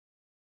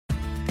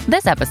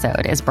This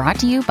episode is brought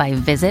to you by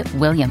Visit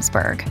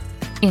Williamsburg.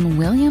 In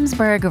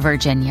Williamsburg,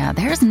 Virginia,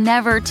 there's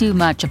never too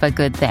much of a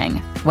good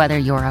thing. Whether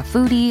you're a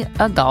foodie,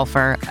 a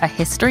golfer, a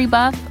history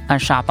buff, a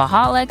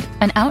shopaholic,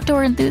 an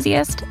outdoor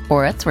enthusiast,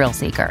 or a thrill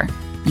seeker,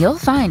 you'll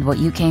find what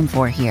you came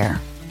for here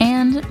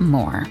and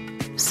more.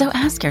 So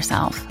ask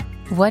yourself,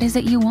 what is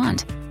it you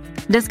want?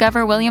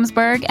 Discover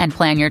Williamsburg and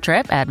plan your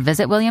trip at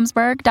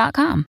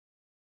visitwilliamsburg.com.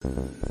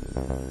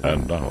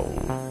 And now,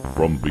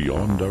 from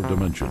beyond our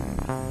dimension,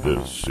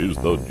 this is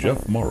the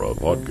Jeff Mara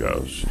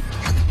Podcast.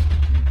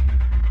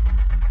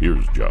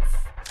 Here's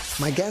Jeff.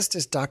 My guest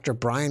is Dr.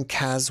 Brian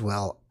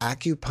Caswell,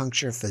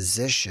 acupuncture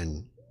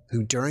physician,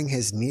 who during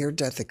his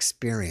near-death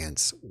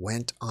experience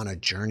went on a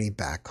journey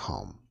back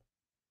home.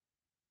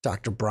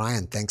 Dr.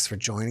 Brian, thanks for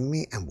joining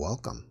me and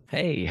welcome.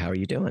 Hey, how are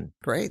you doing?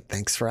 Great,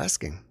 thanks for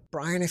asking.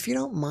 Brian, if you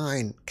don't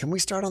mind, can we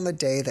start on the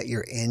day that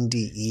your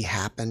NDE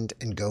happened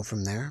and go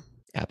from there?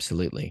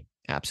 Absolutely.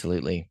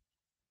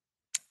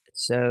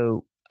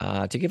 So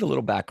to give a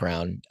little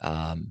background,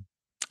 I'm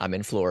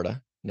in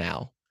Florida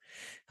now.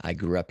 I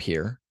grew up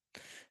here,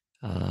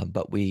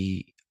 but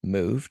we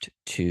moved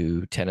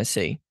to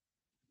Tennessee.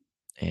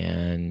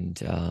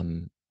 And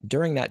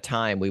during that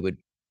time, we would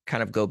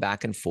kind of go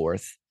back and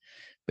forth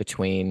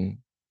between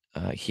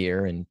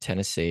here and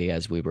Tennessee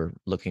as we were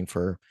looking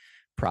for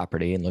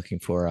property and looking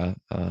for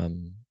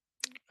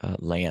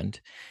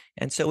land.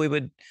 And so we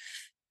would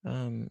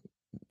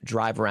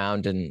drive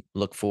around and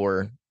look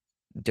for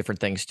different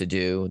things to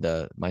do,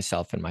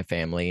 myself and my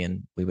family,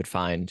 and we would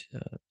find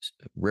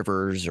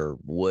rivers or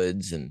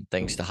woods and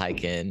things to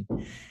hike in.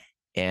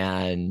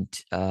 And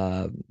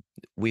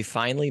we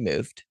finally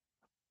moved.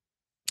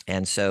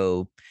 And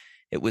so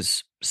it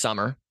was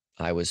summer.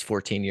 I was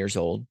 14 years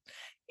old,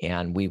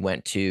 and we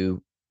went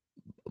to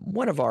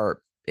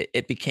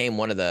it became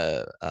one of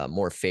the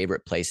more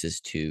favorite places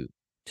to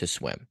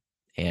swim.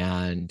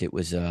 And it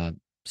was a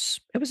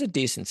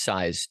decent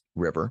sized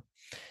river.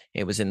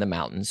 It was in the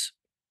mountains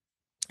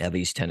of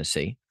East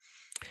Tennessee.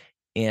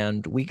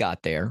 And we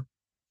got there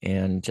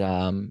and,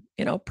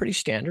 pretty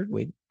standard.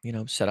 We,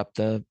 set up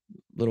the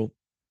little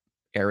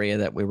area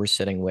that we were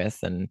sitting with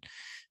and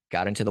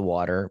got into the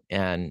water.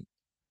 And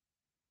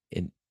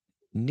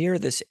near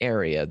this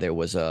area, there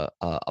was a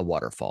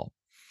waterfall.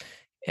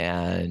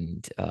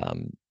 And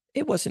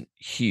it wasn't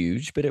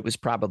huge, but it was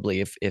probably,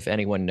 if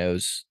anyone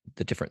knows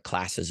the different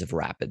classes of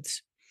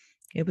rapids,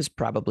 it was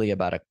probably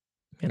about a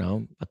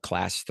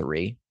class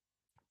 3.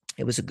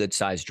 It was a good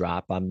size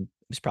drop. It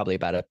was probably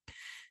about a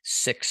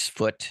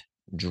 6-foot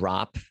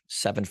drop,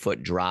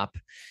 7-foot drop.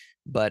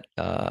 But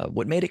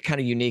what made it kind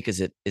of unique is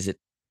it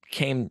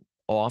came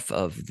off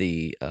of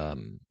the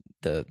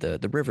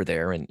river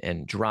there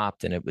and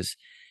dropped, and it was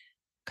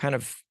kind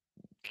of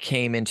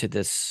came into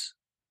this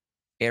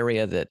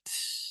area that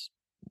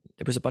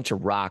there was a bunch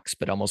of rocks,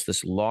 but almost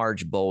this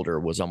large boulder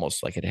was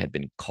almost like it had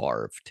been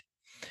carved.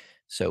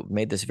 So it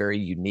made this very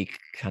unique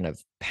kind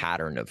of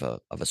pattern of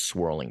a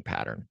swirling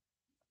pattern.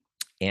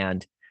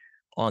 And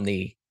on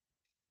the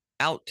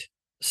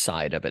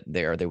outside of it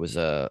there was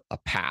a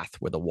path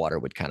where the water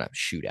would kind of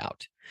shoot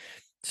out.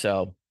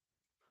 So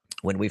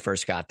when we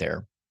first got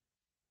there,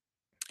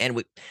 and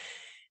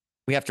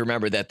we have to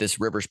remember that this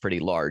river's pretty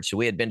large. So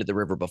we had been to the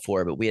river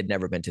before, but we had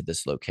never been to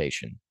this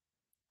location.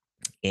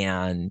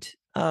 And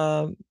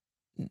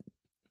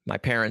my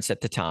parents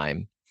at the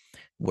time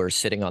were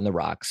sitting on the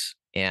rocks,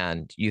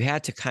 and you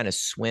had to kind of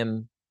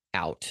swim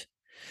out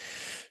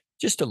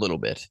just a little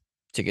bit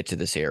to get to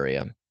this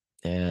area.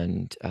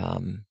 And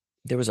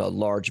there was a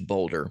large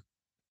boulder.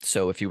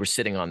 So if you were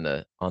sitting on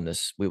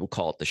this, we will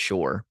call it the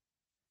shore,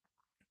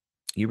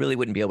 you really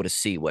wouldn't be able to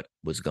see what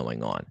was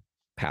going on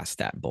past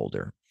that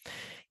boulder.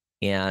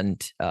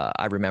 And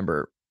I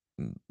remember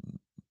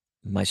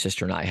my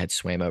sister and I had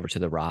swam over to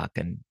the rock,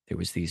 and there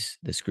was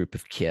this group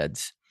of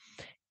kids,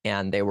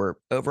 and they were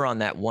over on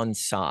that one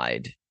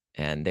side,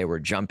 and they were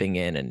jumping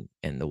in,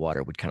 and the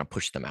water would kind of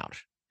push them out,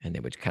 and they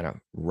would kind of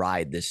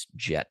ride this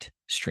jet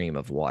stream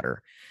of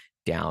water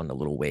down a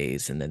little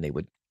ways, and then they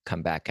would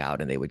come back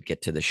out, and they would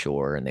get to the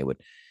shore, and they would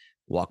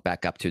walk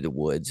back up through the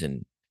woods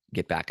and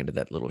get back into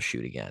that little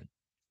chute again.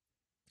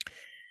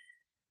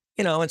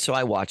 And so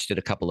I watched it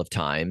a couple of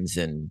times,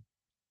 and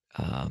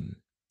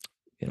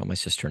my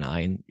sister and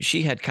I, and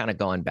she had kind of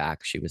gone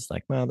back. She was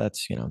like, well,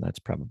 that's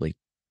probably,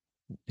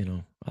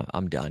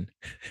 I'm done.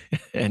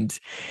 and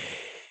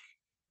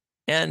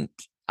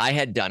I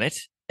had done it,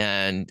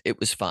 and it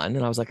was fun.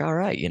 And I was like, all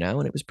right,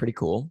 and it was pretty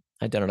cool.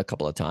 I'd done it a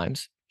couple of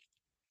times.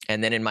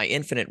 And then in my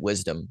infinite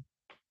wisdom,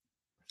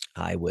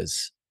 I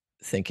was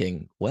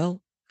thinking,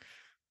 well,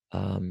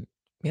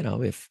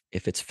 if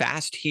it's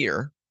fast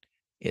here,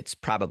 it's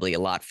probably a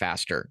lot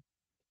faster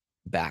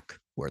back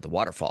where the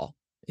waterfall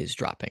is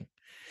dropping.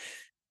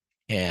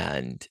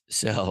 And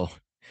so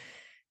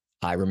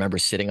I remember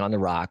sitting on the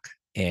rock,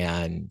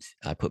 and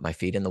I put my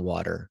feet in the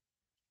water,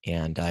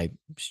 and I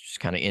was just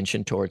kind of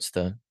inching towards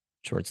the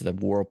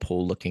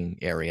whirlpool looking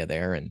area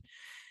there. And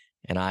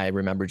I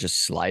remember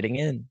just sliding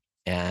in,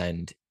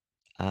 and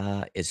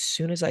as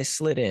soon as I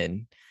slid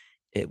in,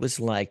 it was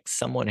like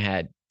someone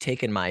had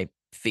taken my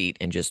feet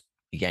and just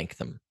yanked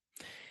them.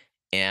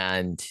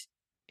 And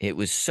it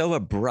was so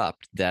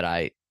abrupt that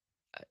I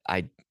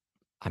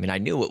mean, I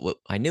knew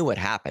what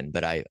happened,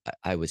 but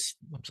I was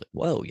like,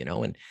 whoa,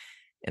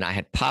 and I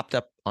had popped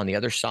up on the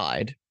other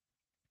side,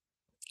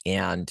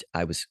 and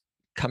I was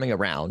coming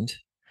around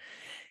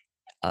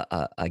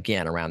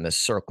again around this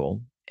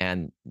circle,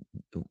 and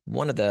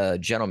one of the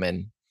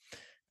gentlemen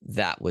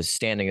that was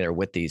standing there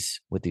with these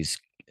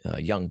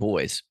young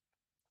boys,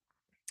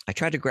 I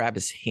tried to grab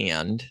his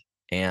hand,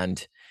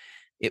 and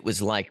it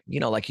was like,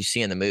 like you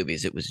see in the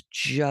movies, it was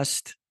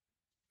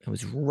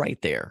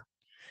right there.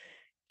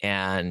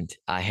 And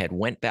I had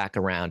went back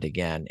around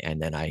again,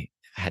 and then I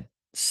had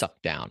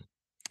sucked down,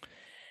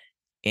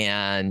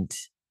 and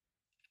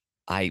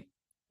I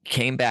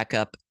came back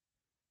up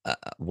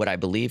what I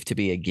believe to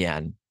be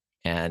again.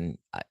 And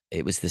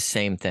it was the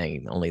same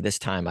thing, only this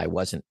time I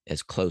wasn't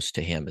as close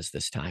to him as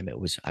this time.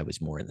 I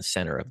was more in the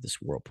center of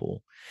this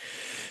whirlpool.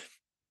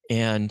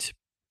 And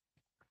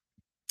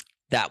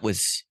that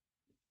was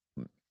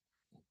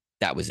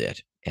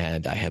it.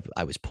 And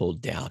I was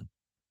pulled down,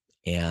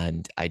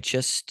 and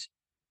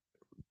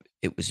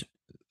it was,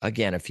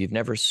 again, if you've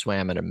never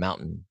swam in a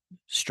mountain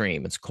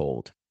stream, it's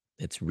cold.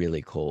 It's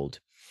really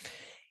cold.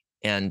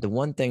 And the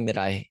one thing that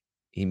I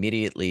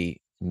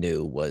immediately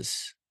knew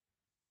was,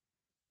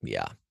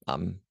 yeah,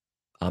 I'm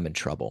in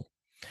trouble.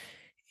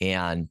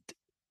 And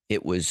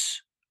it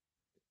was,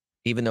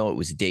 even though it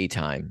was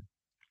daytime,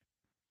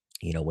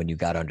 when you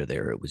got under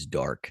there, it was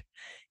dark,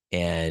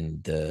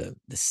 and the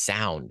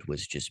sound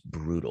was just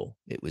brutal.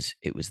 It was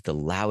the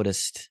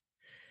loudest.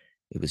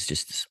 It was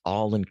just this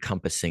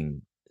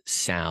all-encompassing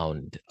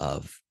sound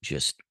of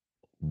just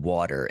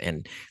water.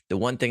 And the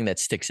one thing that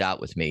sticks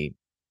out with me,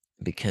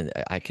 because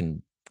I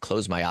can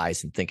close my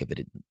eyes and think of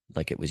it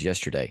like it was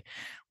yesterday,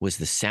 was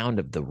the sound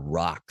of the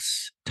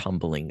rocks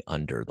tumbling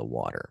under the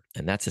water.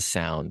 And that's a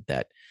sound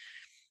that,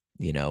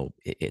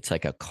 it's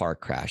like a car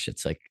crash.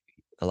 It's like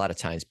a lot of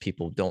times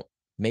people don't,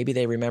 maybe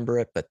they remember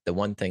it, but the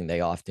one thing they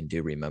often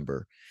do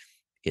remember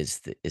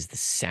is the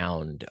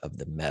sound of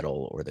the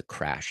metal or the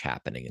crash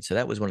happening. And so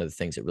that was one of the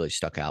things that really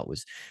stuck out,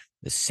 was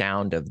the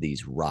sound of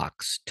these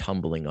rocks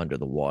tumbling under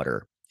the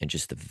water, and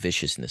just the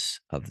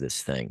viciousness of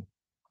this thing.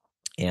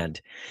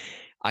 And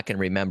I can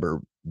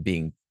remember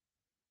being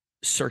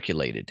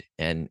circulated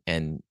and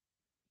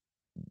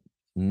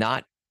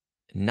not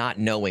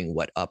knowing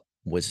what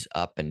was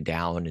up and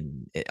down,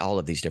 and all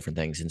of these different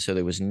things. And so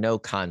there was no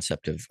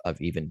concept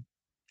of even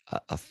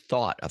a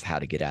thought of how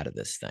to get out of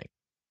this thing.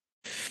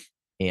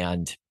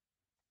 And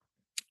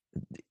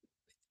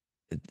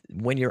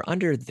when you're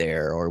under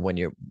there, or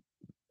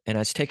and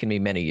it's taken me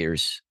many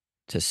years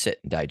to sit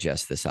and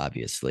digest this,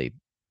 obviously,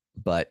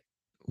 but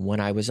when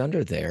I was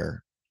under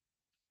there,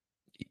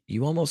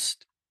 it's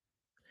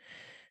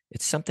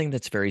something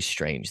that's very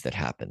strange that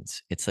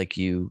happens. It's like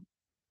you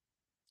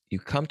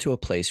come to a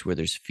place where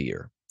there's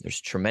fear. There's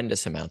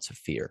tremendous amounts of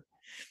fear.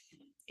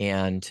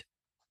 And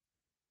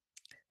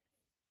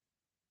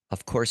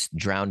of course,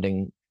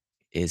 drowning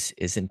is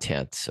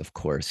intense, of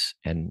course.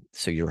 And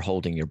so you're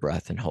holding your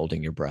breath and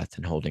holding your breath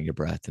and holding your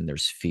breath, and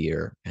there's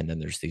fear, and then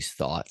there's these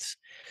thoughts.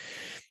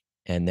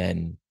 And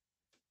then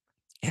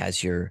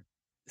as you're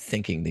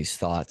thinking these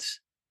thoughts,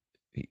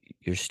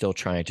 you're still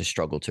trying to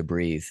struggle to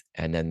breathe.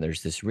 And then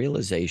there's this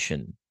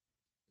realization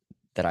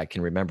that I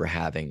can remember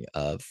having,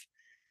 of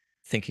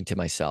thinking to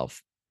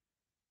myself,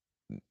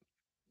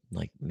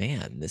 like,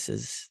 man, this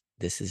is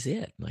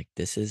it. Like,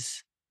 this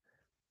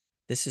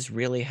is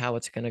really how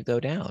it's going to go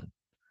down.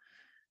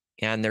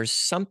 And there's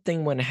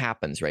something when it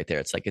happens right there.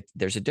 It's like,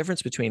 there's a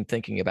difference between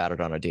thinking about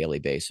it on a daily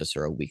basis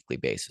or a weekly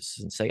basis,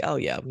 and say, oh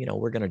yeah,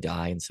 we're going to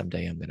die, and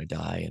someday I'm going to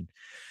die. And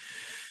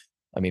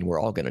I mean, we're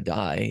all going to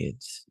die.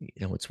 It's,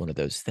 it's one of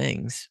those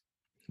things,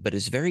 but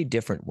it's very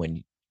different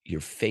when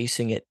you're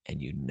facing it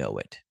and you know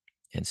it.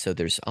 And so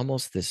there's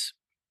almost this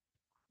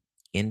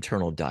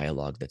internal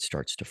dialogue that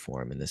starts to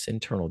form, and this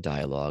internal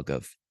dialogue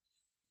of,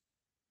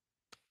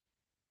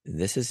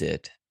 this is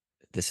it.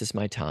 This is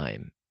my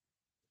time.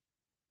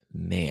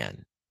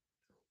 Man,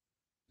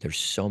 there's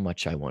so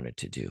much I wanted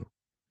to do.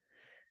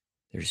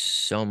 There's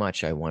so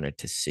much I wanted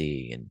to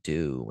see and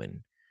do. And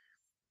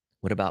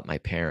what about my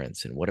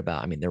parents? And what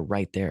about, I mean, they're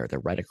right there. They're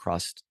right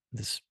across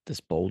this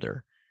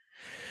boulder.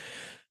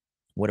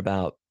 What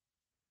about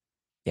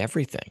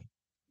everything?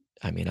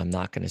 I mean, I'm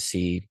not going to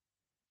see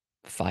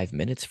 5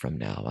 minutes from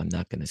now. I'm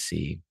not going to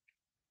see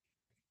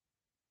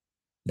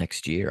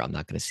next year. I'm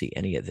not going to see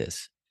any of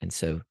this. And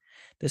so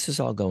this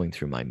is all going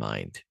through my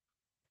mind.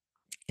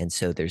 And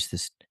so there's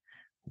this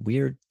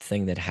weird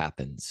thing that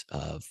happens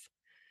of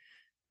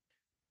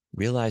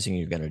realizing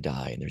you're going to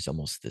die. And there's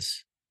almost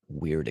this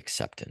weird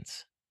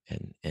acceptance.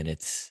 And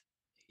it's,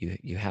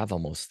 you have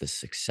almost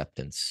this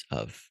acceptance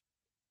of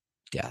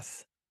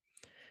death.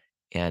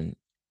 And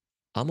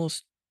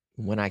almost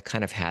when I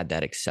kind of had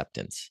that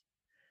acceptance,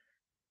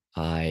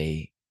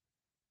 I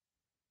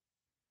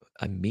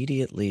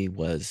immediately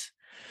was,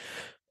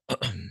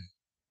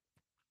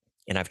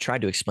 and I've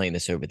tried to explain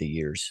this over the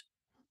years.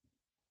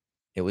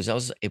 It was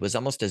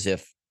almost as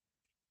if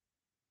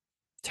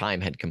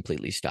time had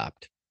completely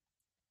stopped.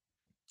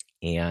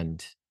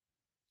 And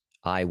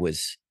I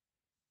was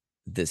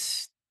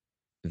this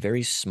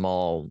very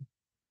small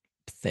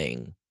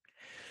thing.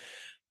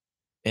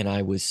 And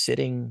I was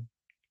sitting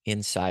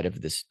inside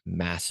of this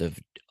massive,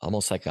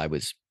 almost like I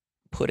was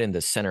put in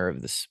the center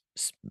of this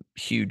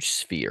huge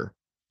sphere.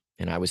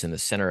 And I was in the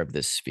center of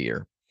this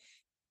sphere.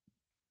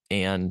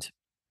 And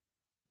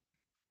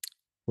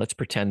let's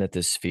pretend that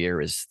this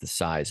sphere is the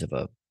size of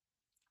a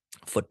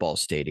football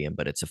stadium,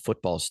 but it's a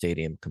football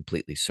stadium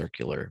completely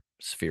circular,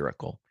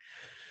 spherical.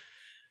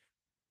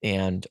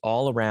 And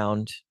all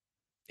around,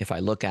 if I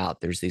look out,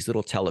 there's these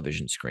little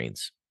television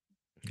screens.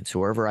 And so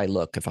wherever I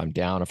look, if I'm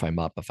down, if I'm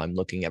up, if I'm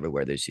looking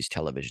everywhere, there's these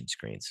television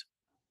screens.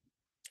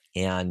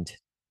 And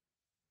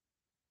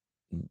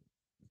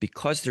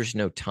because there's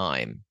no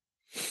time,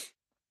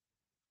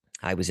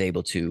 I was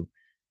able to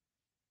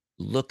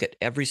look at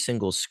every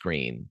single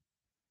screen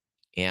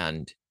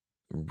and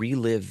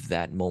relive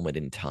that moment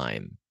in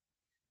time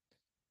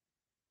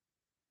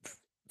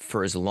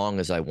for as long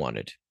as I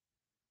wanted.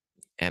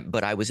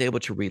 But I was able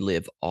to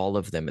relive all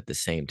of them at the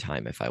same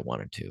time if I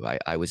wanted to.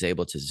 I was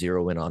able to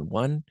zero in on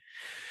one,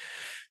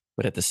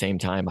 but at the same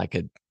time, I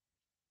could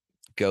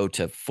go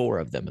to 4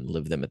 of them and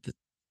live them at the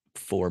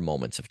 4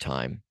 moments of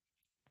time.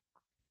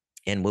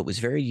 And what was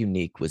very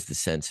unique was the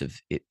sense of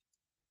it.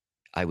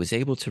 I was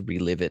able to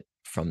relive it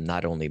from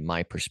not only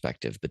my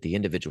perspective, but the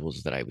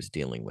individuals that I was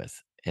dealing with.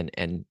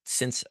 And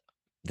since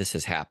this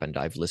has happened,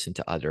 I've listened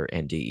to other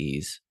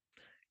NDEs,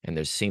 and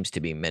there seems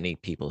to be many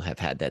people have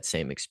had that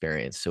same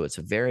experience. So it's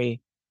a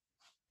very,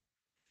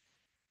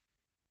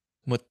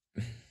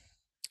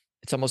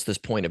 it's almost this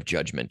point of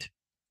judgment.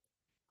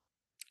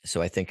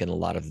 So I think in a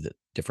lot of the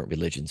different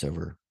religions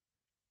over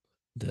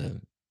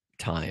the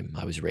time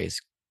I was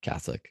raised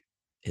Catholic,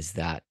 is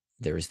that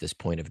there is this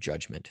point of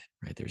judgment,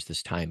 right? There's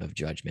this time of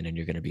judgment, and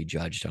you're going to be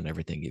judged on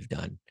everything you've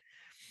done.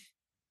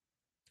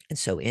 And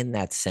so in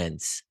that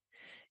sense,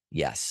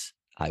 yes,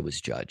 I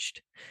was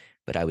judged,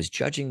 but I was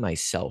judging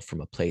myself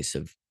from a place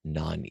of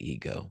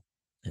non-ego.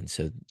 And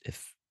so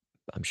if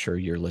I'm sure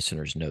your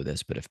listeners know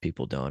this, but if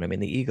people don't, I mean,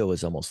 the ego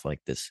is almost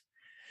like this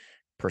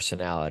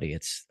personality.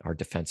 It's our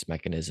defense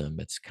mechanism.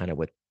 It's kind of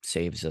what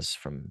saves us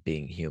from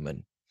being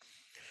human.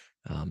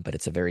 But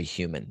it's a very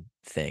human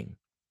thing.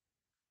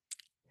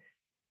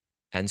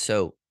 And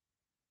so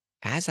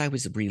as I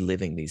was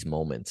reliving these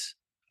moments,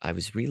 I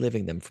was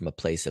reliving them from a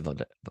place of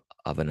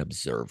an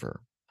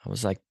observer. I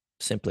was like,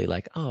 simply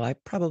like, oh, I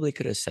probably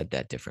could have said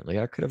that differently.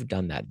 I could have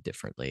done that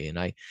differently. And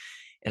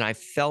I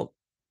felt,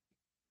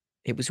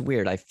 it was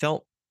weird. I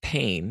felt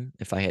pain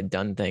if I had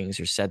done things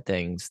or said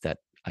things that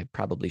I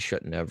probably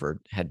shouldn't have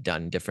or had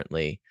done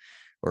differently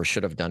or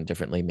should have done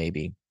differently,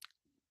 maybe.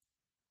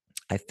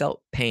 I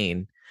felt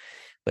pain,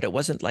 but it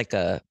wasn't like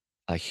a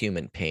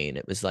human pain.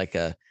 It was like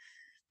it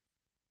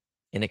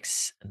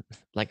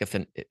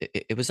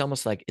was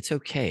almost like, it's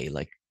okay.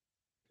 Like,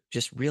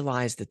 just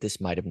realize that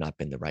this might have not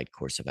been the right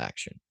course of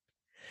action.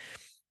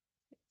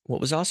 What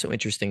was also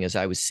interesting is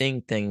I was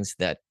seeing things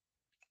that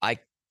I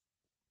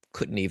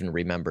couldn't even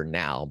remember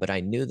now, but I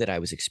knew that I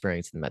was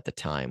experiencing them at the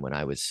time when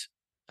I was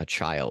a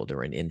child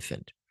or an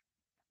infant.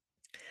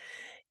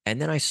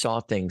 And then I saw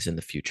things in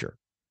the future.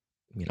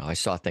 You know, I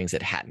saw things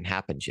that hadn't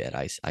happened yet.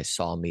 I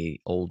saw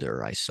me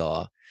older. I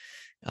saw,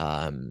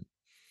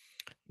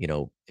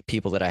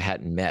 people that I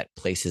hadn't met,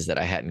 places that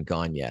I hadn't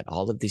gone yet,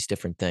 all of these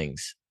different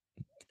things.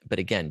 But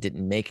again,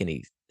 didn't make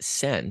any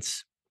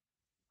sense.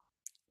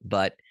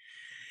 But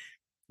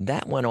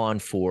that went on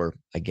for,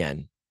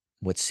 again,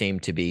 what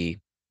seemed to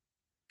be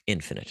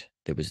infinite.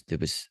 There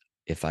was,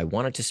 if I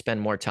wanted to spend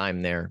more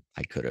time there,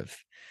 I could have.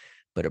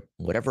 But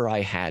whatever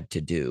I had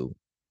to do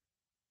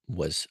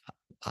was,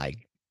 I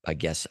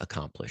guess,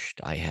 accomplished.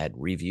 I had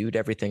reviewed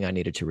everything I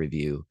needed to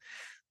review,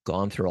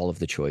 gone through all of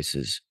the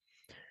choices,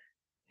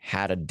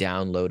 had a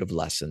download of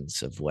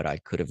lessons of what I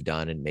could have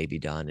done and maybe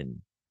done and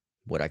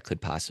what I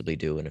could possibly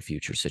do in a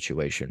future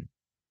situation.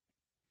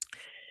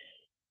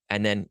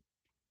 And then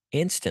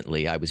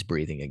instantly I was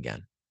breathing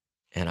again.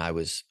 And I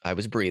was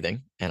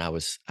breathing, and I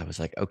was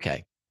like,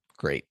 okay,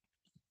 great.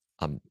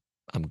 I'm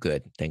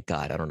good. Thank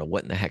God. I don't know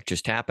what in the heck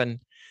just happened,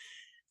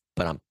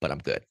 but I'm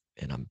good.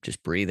 And I'm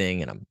just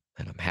breathing, and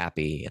I'm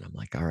happy. And I'm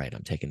like, all right,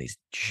 I'm taking these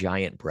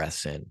giant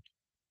breaths in.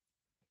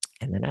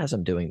 And then as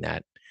I'm doing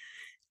that,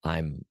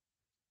 I'm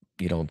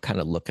kind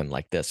of looking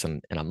like this,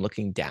 and I'm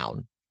looking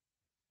down,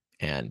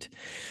 and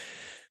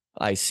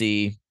I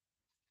see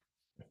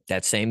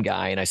that same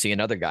guy, and I see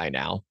another guy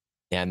now,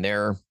 and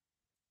they're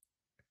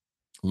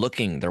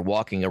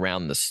walking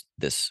around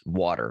this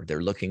water.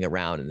 They're looking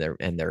around,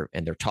 and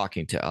they're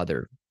talking to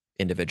other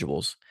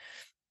individuals,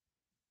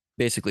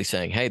 basically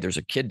saying, hey, there's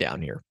a kid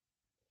down here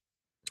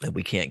and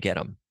we can't get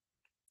him.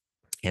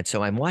 And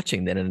so I'm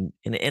watching that. And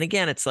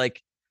again, it's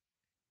like,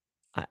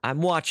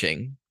 I'm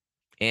watching,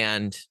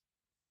 and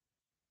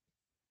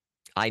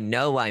I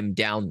know I'm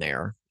down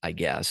there, I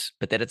guess,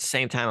 but then at the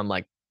same time, I'm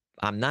like,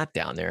 I'm not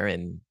down there,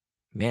 and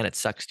man, it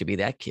sucks to be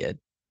that kid.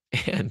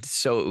 And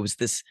so it was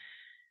this,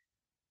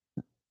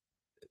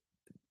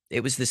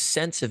 it was the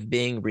sense of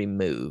being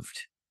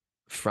removed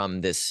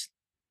from this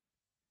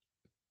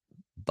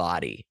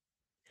body.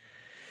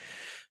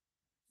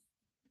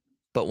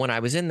 But when I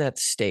was in that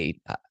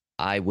state,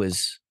 I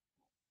was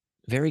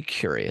very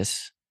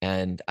curious,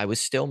 and I was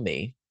still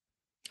me.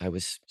 I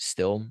was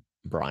still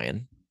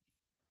Brian.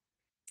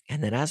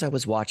 And then as I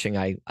was watching,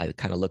 I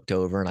kind of looked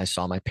over and I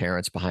saw my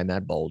parents behind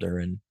that boulder,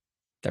 and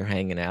they're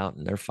hanging out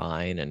and they're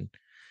fine. And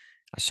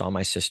I saw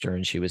my sister,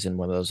 and she was in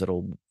one of those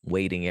little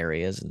waiting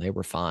areas, and they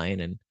were fine.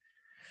 And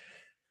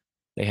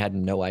they had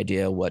no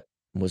idea what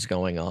was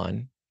going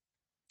on.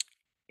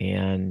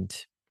 And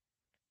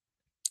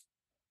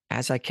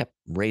as I kept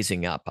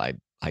raising up,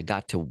 I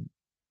got to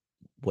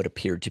what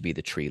appeared to be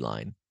the tree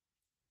line.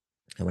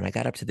 And when I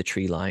got up to the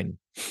tree line,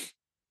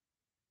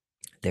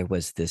 there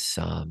was this,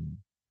 I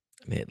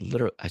mean,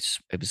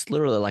 it was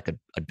literally like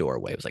a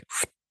doorway. It was like,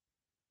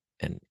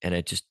 and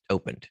it just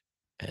opened,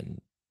 and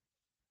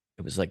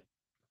it was like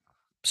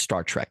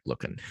Star Trek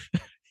looking.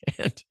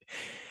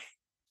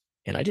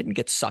 and I didn't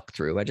get sucked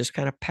through. I just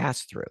kind of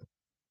passed through.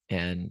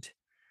 And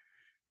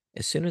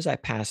as soon as I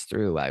passed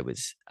through, I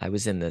was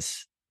in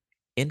this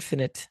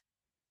infinite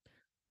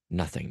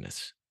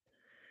nothingness.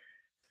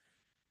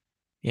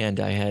 And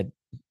I had,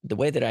 the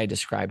way that I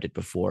described it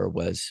before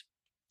was,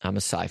 I'm a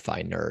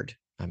sci-fi nerd.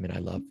 I mean, I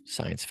love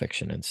science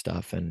fiction and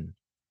stuff. And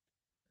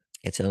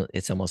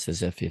it's almost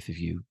as if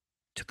you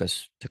took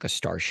a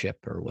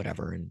starship or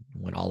whatever and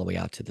went all the way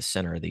out to the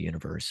center of the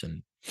universe,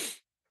 and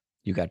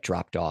you got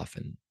dropped off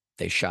and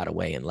they shot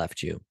away and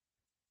left you.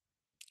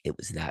 It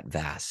was that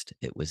vast.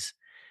 It was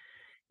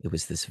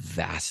this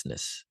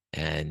vastness.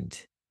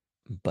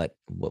 But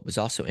what was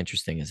also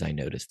interesting, as I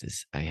noticed,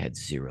 is I had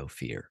zero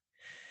fear.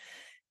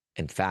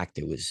 In fact,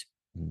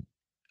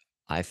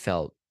 I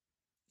felt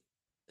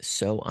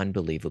so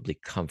unbelievably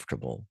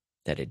comfortable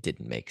that it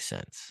didn't make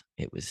sense.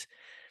 It was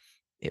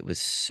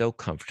so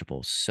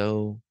comfortable,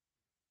 so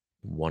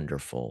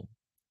wonderful.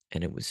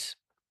 And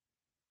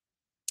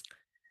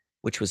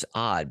which was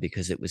odd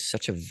because it was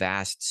such a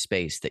vast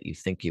space that you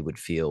think you would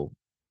feel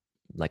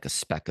like a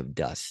speck of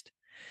dust.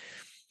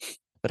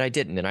 But I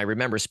didn't. And I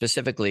remember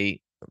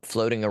specifically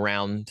floating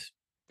around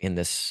in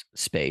this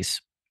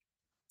space,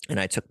 and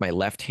I took my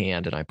left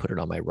hand and I put it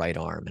on my right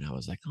arm, and I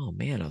was like, oh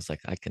man, I was like,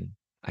 I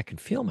can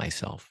feel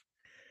myself.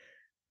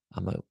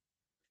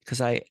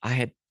 Because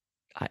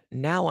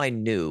now I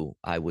knew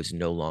I was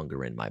no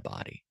longer in my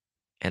body,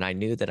 and I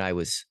knew that I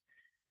was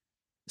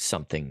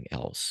something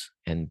else.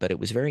 But it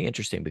was very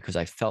interesting because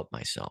I felt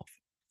myself.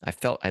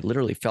 I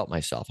literally felt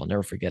myself. I'll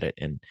never forget it.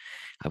 And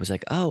I was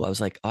like, oh,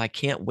 I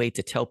can't wait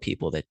to tell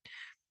people that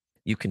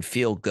you can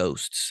feel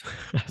ghosts.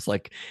 I was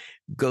like,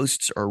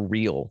 ghosts are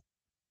real.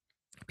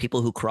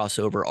 People who cross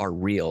over are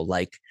real.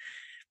 Like,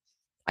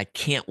 I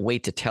can't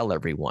wait to tell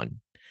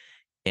everyone.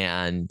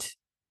 And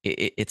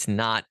it's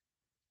not,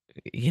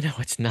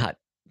 it's not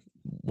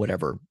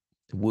whatever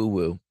woo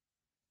woo.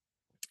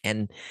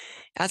 And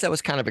as I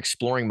was kind of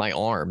exploring my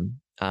arm,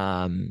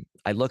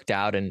 I looked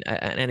out, and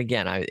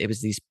again, it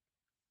was these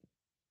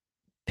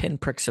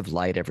pinpricks of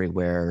light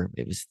everywhere.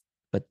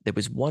 But there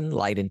was one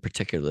light in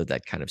particular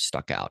that kind of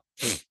stuck out,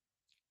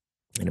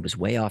 and it was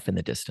way off in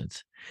the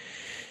distance.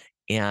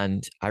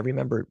 And I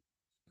remember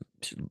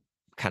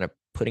kind of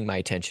putting my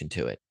attention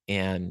to it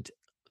and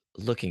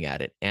looking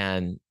at it.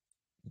 And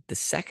the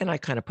second I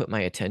kind of put my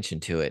attention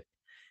to it,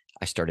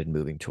 I started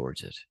moving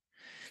towards it.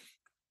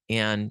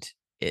 And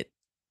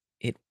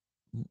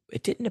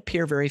it didn't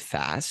appear very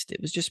fast.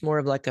 It was just more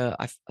of like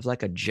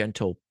a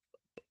gentle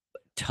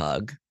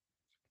tug.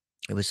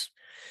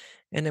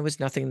 And there was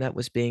nothing that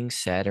was being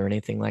said or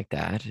anything like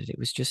that. It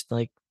was just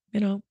like,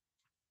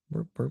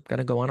 we're going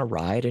to go on a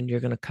ride, and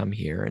you're going to come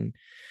here.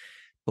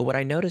 But what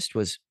I noticed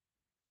was,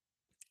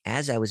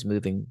 as I was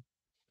moving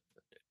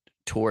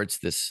towards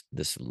this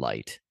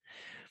light,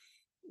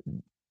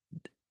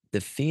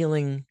 the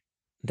feeling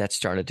that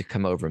started to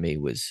come over me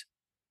was,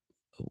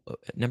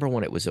 number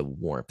one, it was a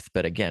warmth.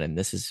 But again, and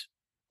this is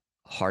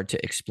hard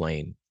to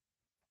explain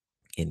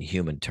in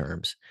human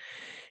terms,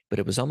 but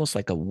it was almost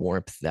like a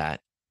warmth that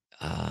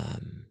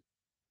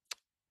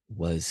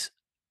was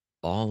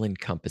all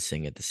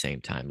encompassing at the same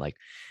time. Like,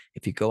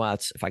 if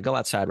I go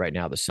outside right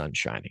now, the sun's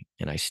shining,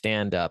 and I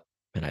stand up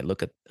and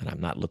and I'm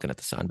not looking at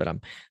the sun, but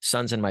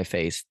sun's in my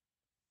face.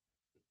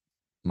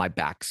 My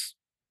back's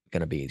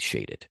going to be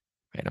shaded,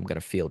 right? I'm going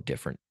to feel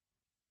different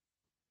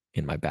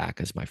in my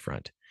back as my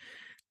front.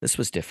 This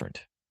was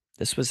different.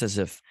 This was as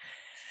if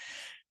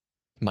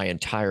my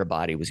entire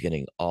body was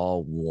getting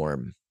all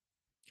warm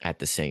at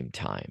the same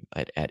time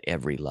at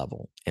every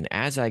level. And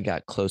as I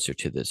got closer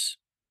to this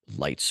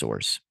light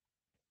source,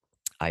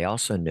 I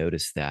also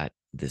noticed that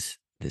this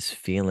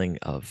feeling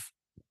of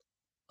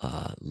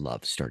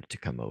love started to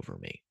come over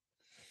me.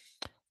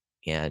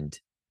 And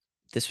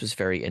this was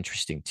very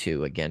interesting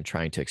too. Again,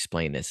 trying to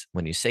explain this.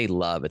 When you say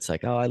love, it's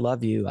like, oh, I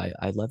love you.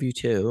 I love you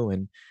too.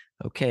 And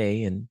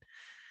okay. And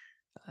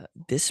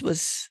this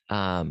was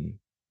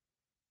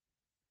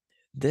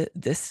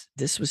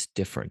this was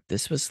different.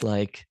 This was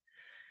like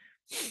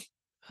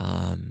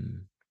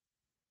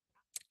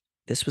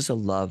this was a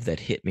love that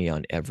hit me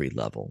on every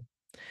level.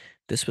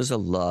 This was a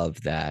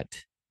love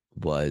that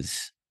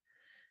was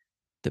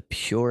the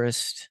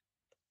purest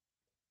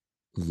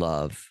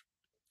love,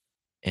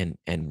 and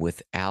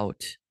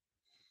without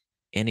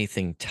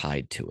anything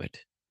tied to it.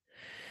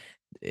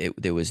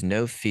 There was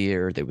no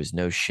fear, there was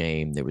no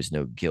shame, there was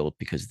no guilt,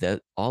 because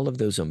that all of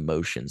those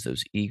emotions,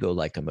 those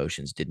ego-like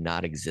emotions, did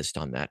not exist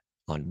on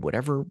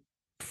whatever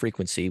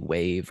frequency,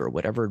 wave, or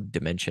whatever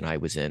dimension I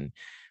was in.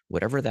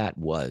 Whatever that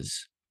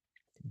was,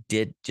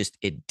 it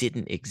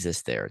didn't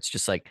exist there. It's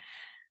just like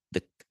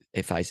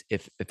if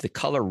the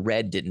color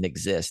red didn't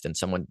exist and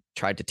someone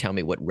tried to tell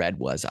me what red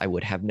was, I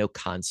would have no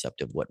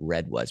concept of what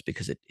red was,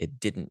 because it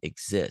didn't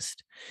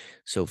exist.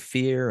 So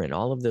fear and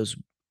all of those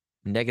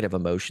negative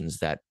emotions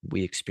that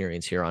we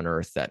experience here on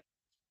earth, that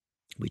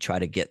we try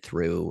to get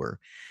through or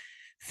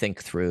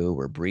think through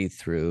or breathe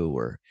through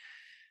or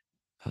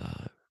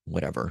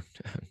whatever,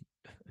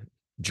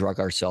 drug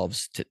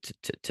ourselves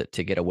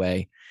to get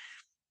away,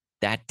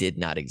 that did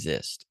not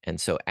exist. And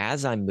so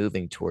as I'm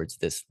moving towards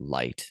this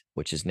light,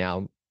 which is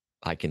now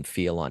I can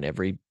feel on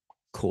every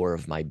core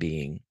of my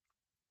being,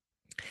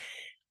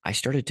 I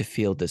started to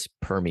feel this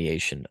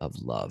permeation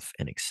of love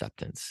and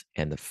acceptance.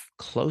 And the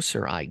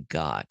closer I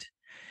got,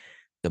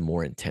 the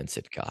more intense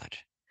it got.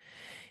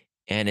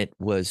 And it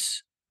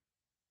was,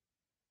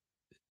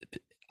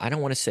 I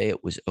don't want to say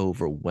it was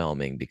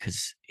overwhelming,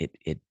 because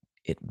it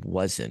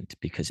wasn't,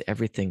 because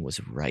everything was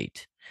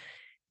right.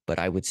 But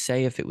I would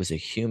say if it was a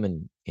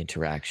human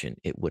interaction,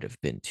 it would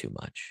have been too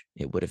much.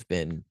 It would have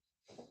been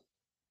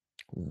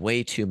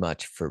way too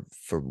much for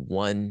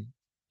one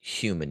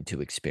human to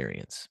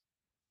experience.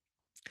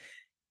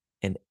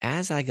 And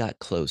as I got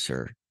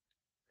closer,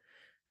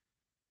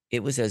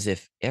 it was as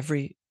if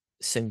every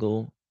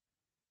single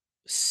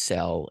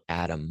cell,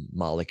 atom,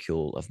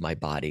 molecule of my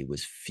body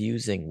was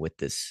fusing with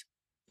this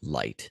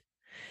light.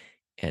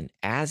 And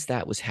as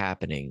that was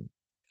happening,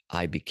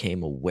 I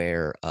became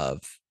aware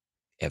of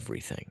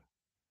everything.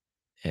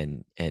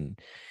 And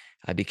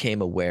I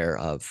became aware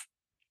of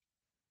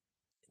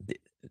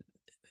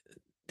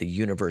the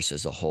universe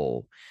as a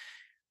whole,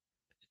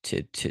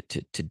 to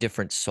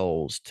different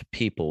souls, to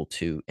people,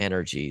 to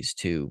energies,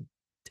 to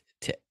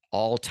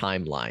all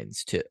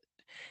timelines, to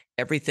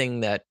everything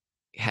that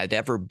had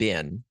ever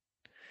been,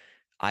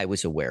 I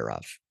was aware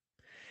of.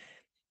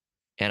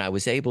 And I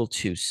was able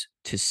to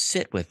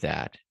sit with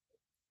that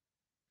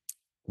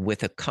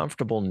with a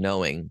comfortable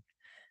knowing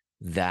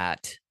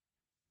that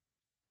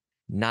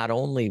not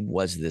only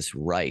was this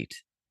right,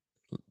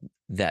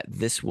 that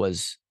this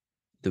was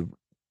the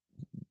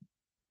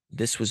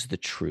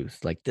truth.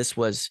 Like this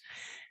was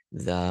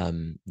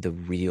the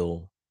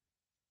real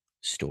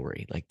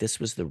story. Like this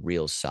was the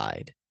real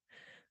side.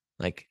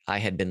 Like I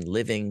had been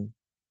living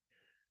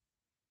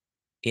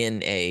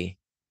in a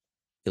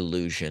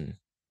illusion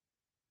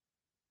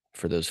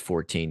for those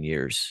 14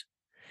 years,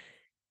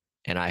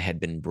 and I had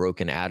been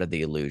broken out of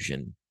the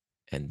illusion,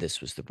 and this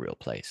was the real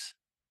place.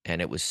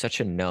 And it was such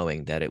a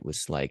knowing that it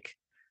was like,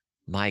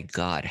 my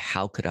God,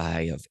 how could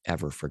I have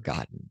ever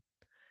forgotten?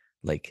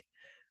 Like,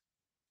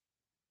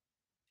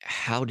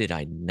 how did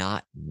I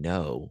not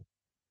know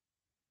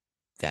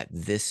that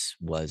this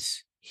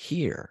was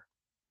here?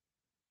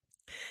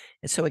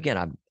 And so again,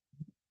 I'm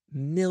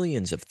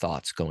millions of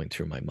thoughts going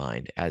through my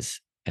mind as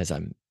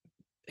I'm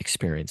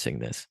experiencing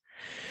this.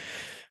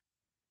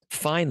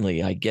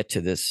 Finally, I get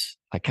to this,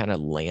 I kind of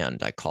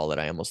land, I call it,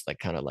 I almost like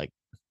kind of like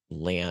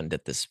land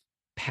at this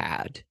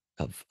pad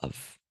of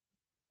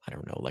I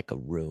don't know, like a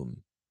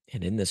room.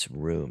 And in this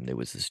room, there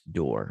was this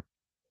door.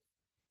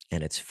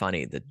 And it's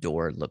funny, the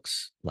door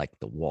looks like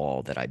the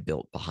wall that I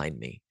built behind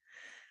me,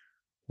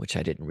 which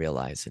I didn't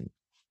realize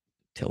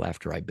until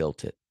after I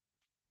built it,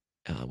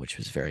 which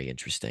was very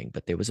interesting.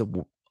 But there was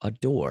a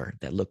door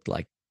that looked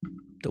like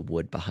the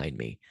wood behind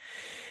me,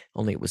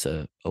 only it was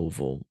a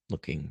oval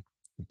looking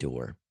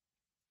door.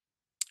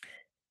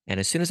 And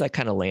as soon as I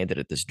kind of landed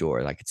at this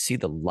door, I could see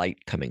the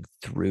light coming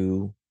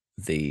through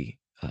the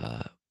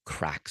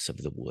cracks of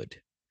the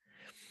wood.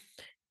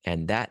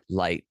 And that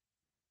light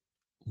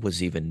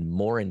was even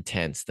more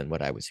intense than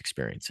what I was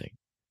experiencing.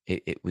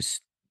 It was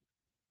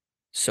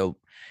so,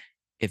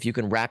 if you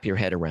can wrap your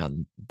head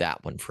around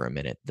that one for a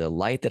minute, the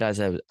light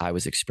that I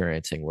was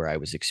experiencing, where I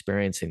was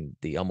experiencing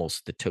the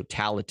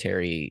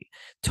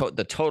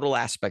total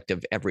aspect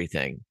of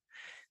everything,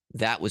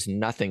 that was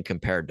nothing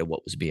compared to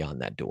what was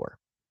beyond that door.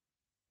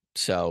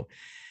 So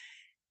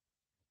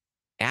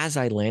as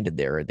I landed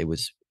there,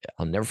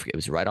 I'll never forget, it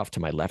was right off to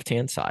my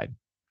left-hand side.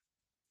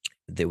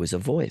 There was a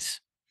voice,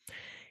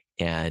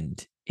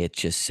 and it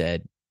just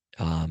said,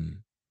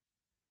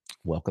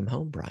 welcome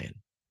home, Brian.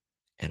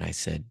 And I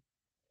said,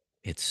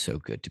 it's so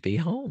good to be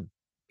home.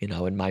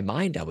 In my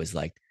mind, I was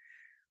like,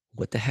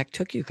 what the heck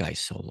took you guys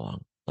so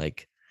long?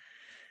 Like,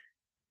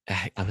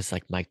 I was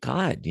like, my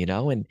God,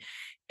 and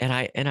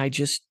I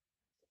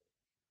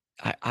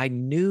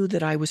knew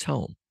that I was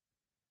home.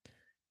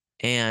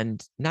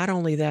 And not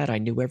only that, I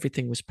knew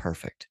everything was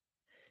perfect.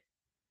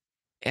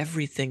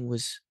 Everything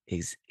was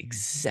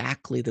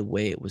exactly the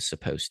way it was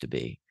supposed to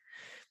be.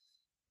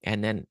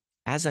 And then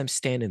as I'm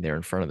standing there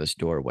in front of this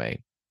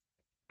doorway,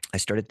 I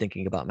started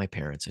thinking about my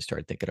parents. I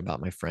started thinking about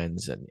my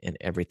friends and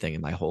everything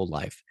in my whole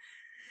life.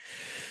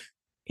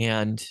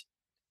 And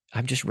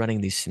I'm just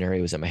running these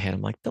scenarios in my head.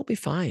 I'm like, they'll be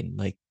fine.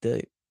 Like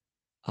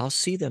I'll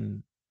see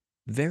them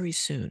very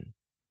soon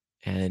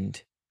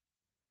and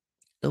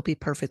they'll be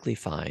perfectly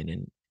fine.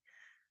 And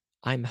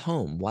I'm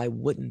home. Why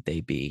wouldn't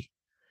they be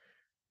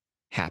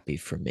happy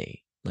for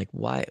me? Like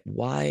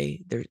why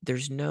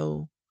there's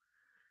no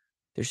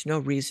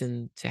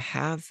reason to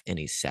have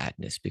any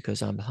sadness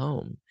because I'm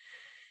home.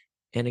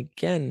 And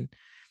again,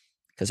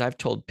 because I've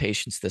told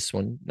patients this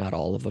one, not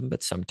all of them,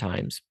 but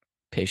sometimes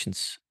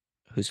patients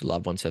whose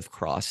loved ones have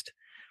crossed.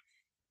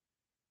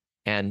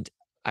 And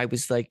I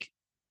was like,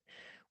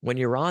 when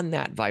you're on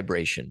that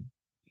vibration,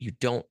 you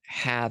don't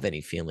have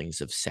any feelings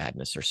of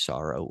sadness or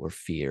sorrow or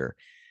fear.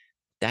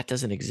 That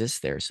doesn't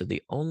exist there. So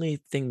the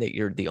only thing that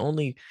the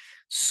only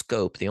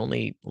scope, the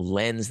only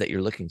lens that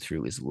you're looking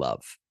through is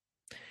love.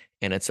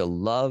 And it's a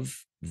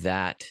love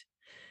that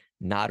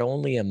not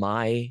only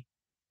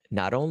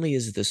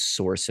is the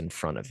source in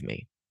front of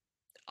me,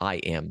 I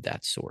am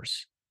that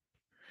source.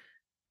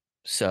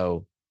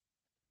 So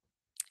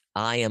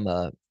I am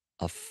a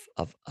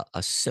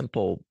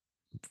simple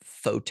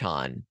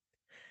photon,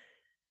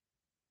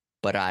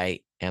 but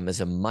I am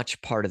as a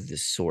much part of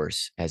this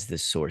source as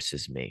this source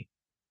is me.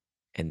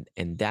 And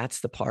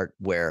that's the part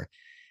where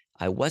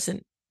I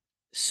wasn't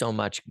so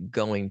much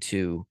going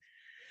to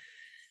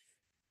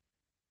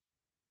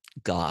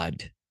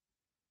God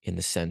in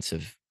the sense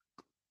of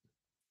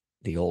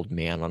the old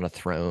man on a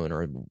throne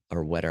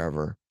or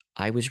whatever.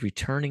 I was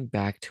returning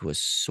back to a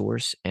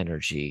source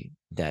energy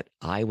that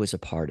I was a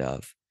part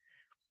of.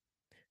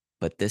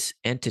 But this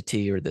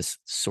entity or this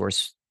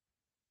source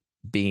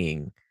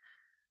being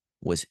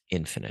was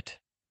infinite.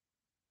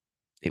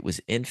 It was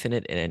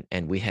infinite,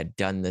 and we had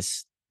done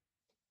this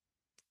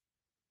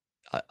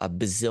a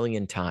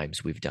bazillion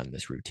times. We've done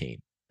this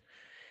routine.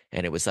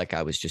 And it was like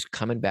I was just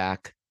coming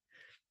back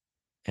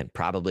and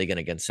probably going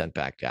to get sent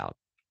back out.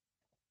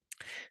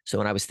 So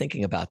when I was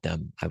thinking about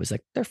them, I was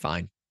like, they're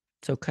fine.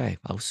 It's okay.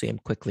 I'll see them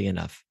quickly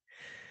enough.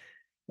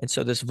 And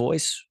so this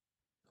voice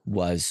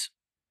was,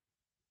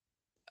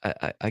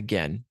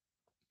 again,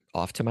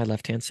 off to my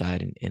left-hand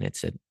side. And it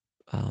said,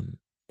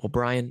 well,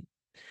 Brian,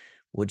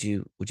 would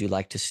you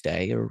like to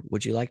stay or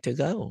would you like to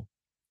go?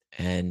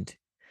 And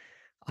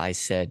I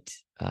said,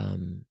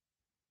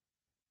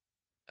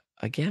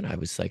 again, I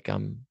was like,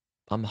 I'm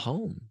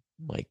home.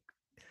 Like,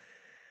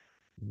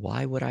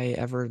 why would I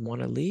ever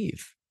want to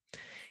leave?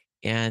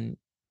 And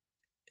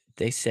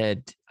they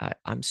said,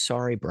 I'm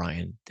sorry,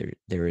 Brian.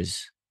 There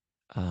is,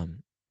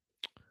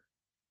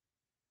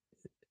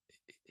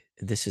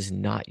 this is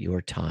not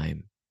your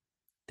time.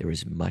 There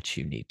is much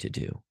you need to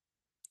do.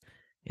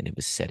 And it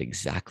was said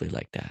exactly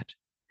like that.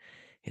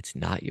 It's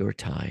not your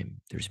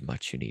time. There's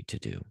much you need to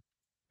do.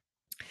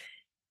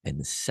 And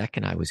the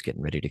second I was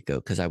getting ready to go,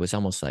 because I was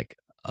almost like,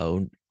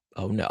 oh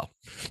no,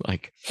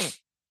 like,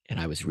 and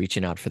I was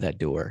reaching out for that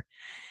door.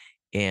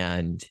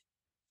 And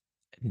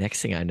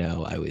next thing I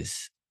know, I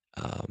was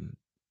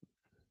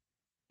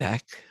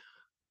back.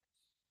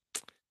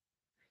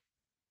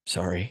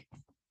 Sorry.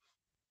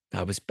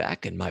 I was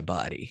back in my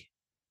body.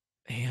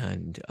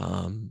 And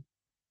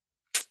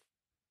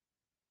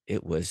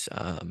it was,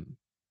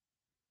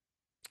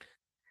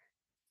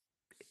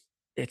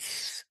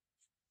 it's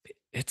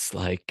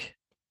like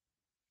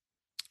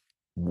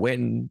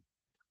when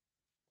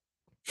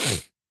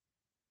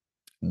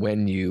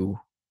you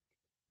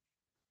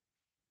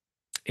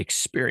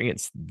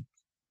experience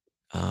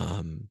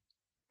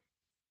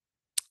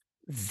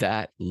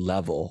that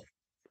level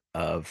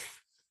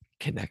of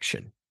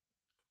connection,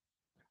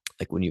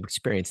 like when you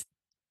experience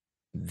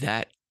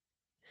that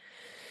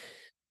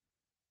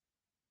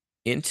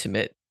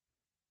intimate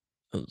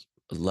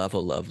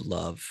level of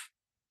love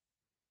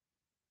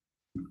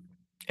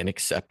and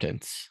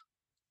acceptance,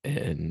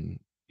 and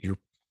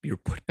you're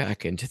put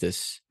back into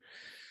this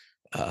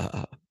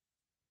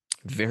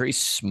very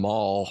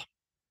small,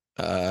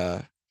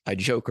 I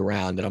joke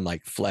around that I'm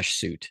like flesh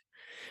suit.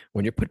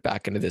 When you're put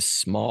back into this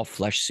small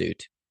flesh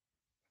suit,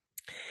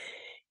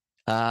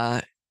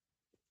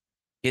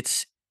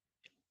 it's,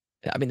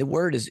 I mean, the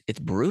word is, it's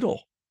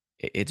brutal.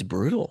 It's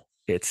brutal.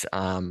 It's,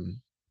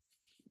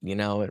 you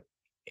know,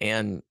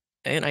 and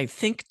I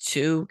think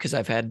too, because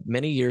I've had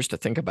many years to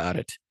think about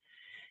it,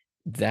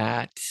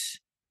 that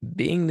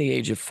being the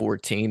age of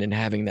 14 and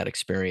having that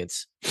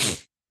experience,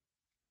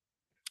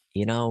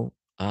 you know,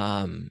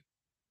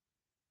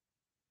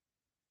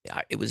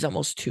 it was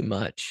almost too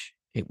much.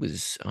 It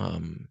was,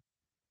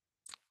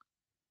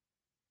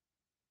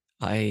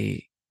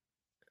 I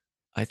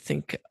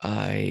think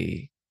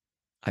I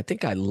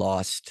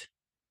lost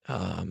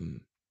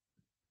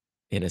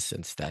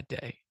innocence that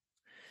day,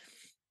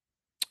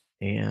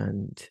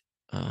 and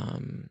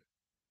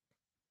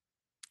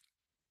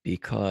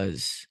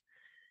because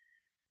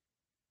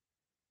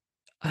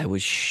I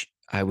was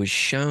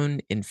shown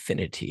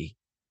infinity,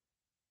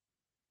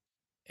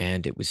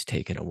 and it was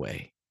taken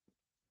away,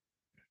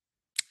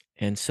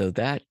 and so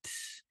that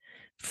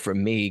for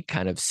me,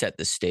 kind of set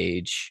the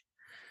stage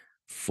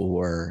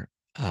for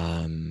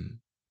the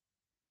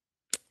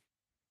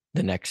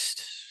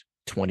next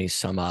 20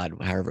 some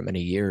odd, however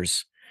many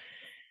years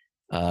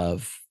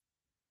of,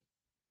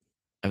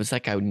 I was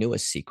like, I knew a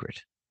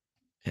secret,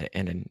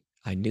 and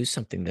I knew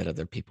something that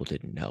other people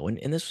didn't know.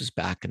 And this was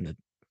back in the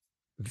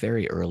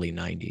very early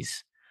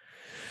 90s.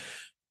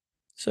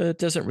 So it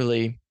doesn't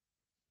really,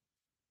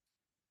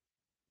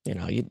 you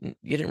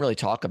didn't really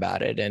talk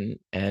about it.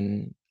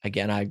 And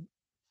again,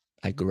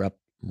 I grew up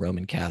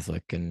Roman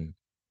Catholic, and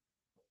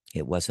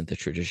it wasn't the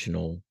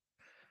traditional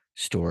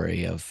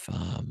story of,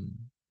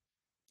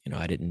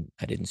 I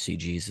didn't see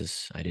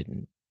Jesus. I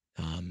didn't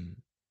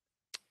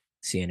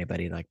see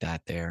anybody like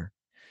that there.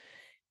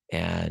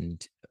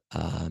 And,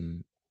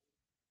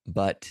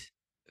 but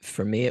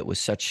for me, it was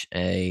such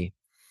an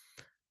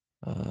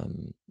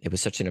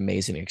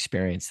amazing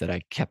experience that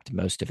I kept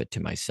most of it to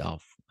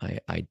myself.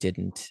 I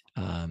didn't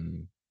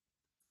want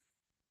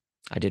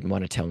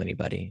to tell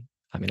anybody.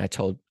 I mean, I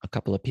told a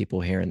couple of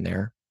people here and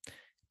there,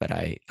 but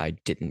I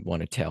didn't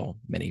want to tell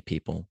many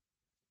people.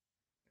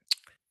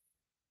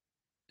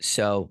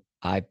 So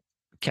I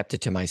kept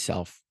it to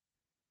myself.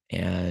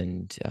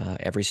 And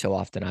every so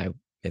often,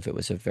 if it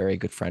was a very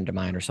good friend of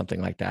mine or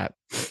something like that,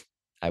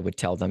 I would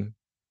tell them.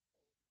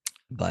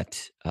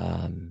 But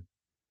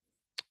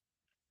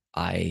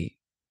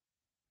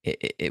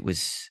it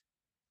was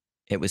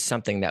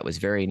something that was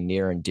very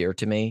near and dear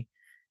to me,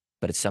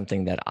 but it's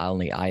something that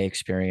only I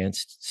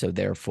experienced. So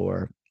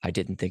therefore, I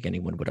didn't think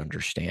anyone would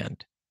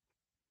understand.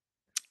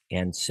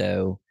 And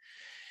so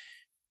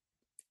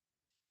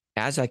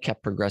as I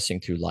kept progressing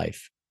through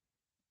life,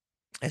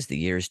 as the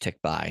years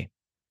ticked by,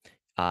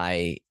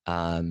 I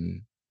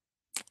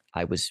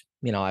was,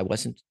 I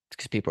wasn't,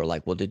 because people are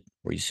like, well,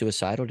 were you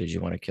suicidal? Did you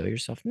want to kill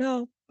yourself?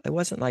 No, it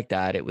wasn't like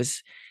that. It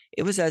was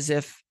as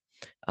if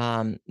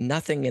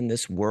nothing in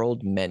this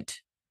world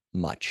meant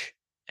much.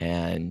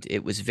 And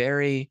it was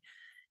very,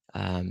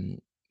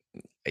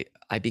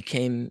 I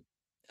became,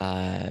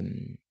 I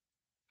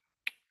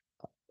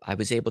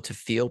was able to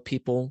feel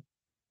people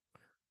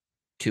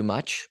too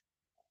much.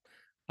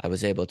 I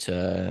was able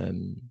to,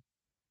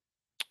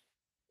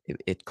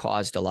 it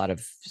caused a lot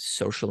of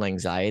social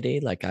anxiety.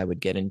 Like I would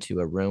get into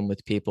a room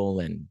with people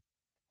and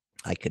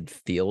I could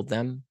feel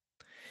them.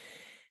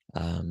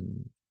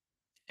 And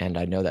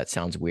I know that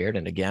sounds weird.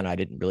 And again, I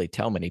didn't really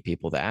tell many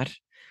people that,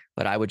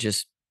 but I would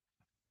just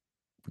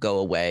go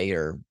away,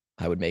 or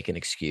I would make an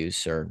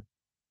excuse, or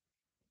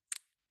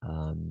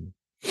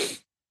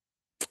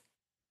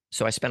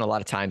so I spent a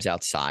lot of times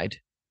outside.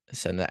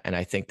 And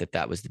I think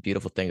that was the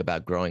beautiful thing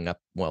about growing up.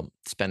 Well,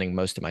 spending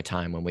most of my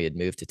time when we had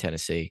moved to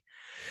Tennessee,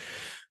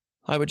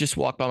 I would just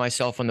walk by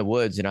myself in the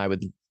woods, and I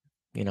would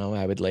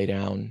lay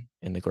down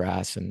in the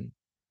grass. And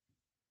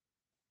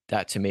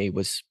that to me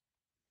was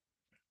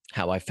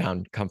how I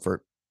found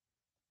comfort.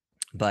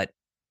 But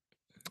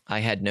I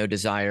had no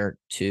desire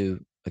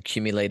to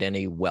accumulate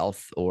any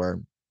wealth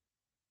or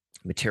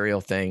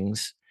material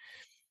things.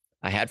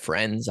 I had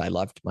friends. I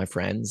loved my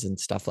friends and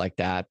stuff like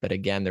that. But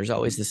again, there's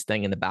always this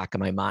thing in the back of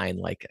my mind,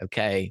 like,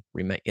 okay,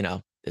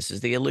 this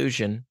is the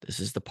illusion. This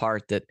is the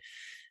part that,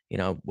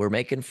 we're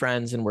making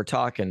friends and we're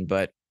talking,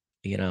 but,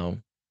 this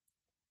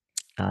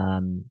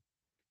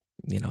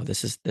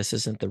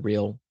isn't the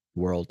real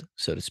world,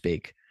 so to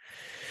speak.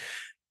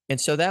 And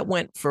so that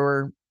went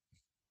for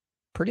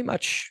pretty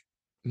much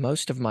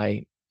most of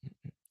my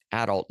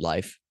adult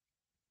life.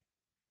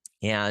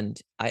 And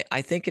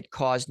I think it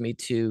caused me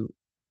to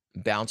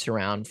bounce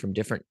around from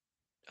different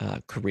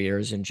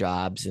careers and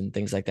jobs and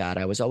things like that.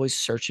 I was always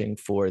searching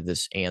for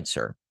this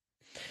answer.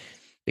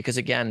 Because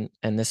again,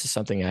 and this is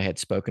something I had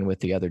spoken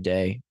with the other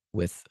day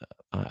with,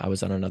 I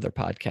was on another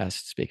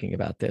podcast speaking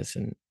about this.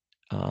 And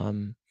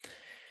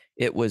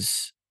it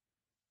was,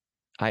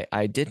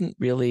 I didn't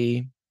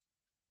really,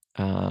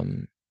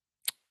 I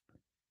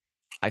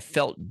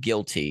felt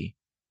guilty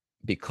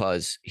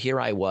because here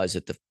I was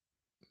at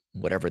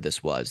whatever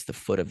this was, the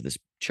foot of this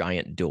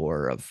giant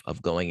door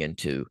of going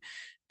into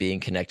being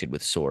connected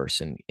with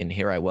source. And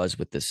here I was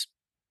with this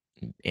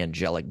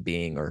angelic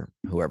being or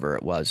whoever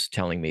it was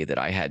telling me that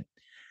I had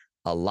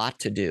a lot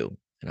to do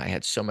and I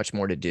had so much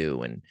more to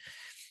do.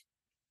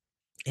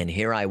 And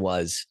here I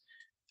was,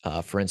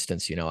 for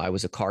instance, I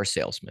was a car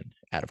salesman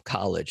out of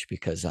college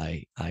because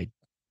I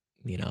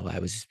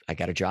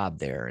got a job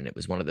there, and it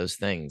was one of those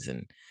things.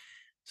 And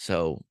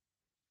so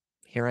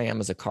here I am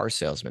as a car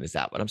salesman. Is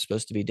that what I'm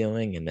supposed to be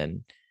doing? And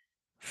then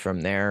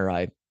from there,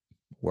 I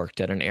worked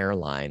at an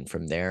airline.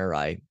 From there,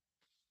 I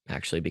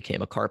actually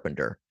became a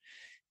carpenter.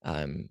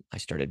 I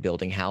started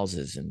building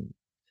houses, and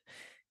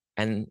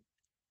in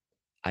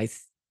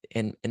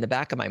the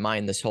back of my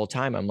mind this whole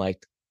time, I'm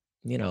like,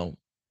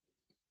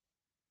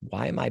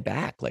 why am I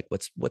back? Like,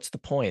 what's the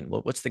point?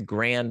 What's the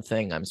grand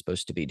thing I'm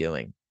supposed to be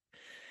doing?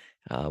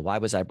 Why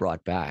was I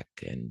brought back?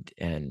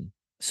 And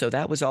so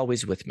that was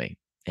always with me.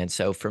 And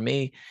so for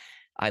me,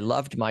 I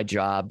loved my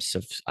jobs.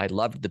 I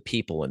loved the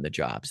people in the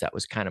jobs. That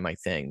was kind of my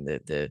thing.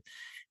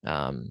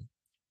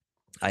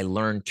 I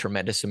learned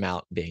tremendous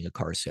amount being a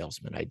car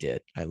salesman. I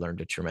did. I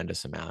learned a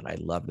tremendous amount. I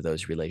loved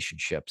those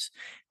relationships.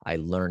 I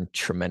learned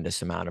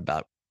tremendous amount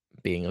about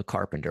being a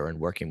carpenter and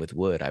working with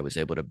wood. I was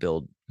able to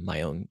build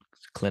my own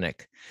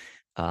clinic.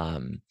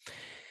 Um,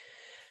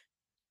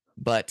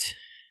 but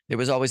there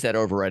was always that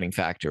overriding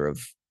factor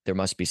of there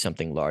must be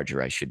something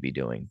larger I should be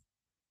doing.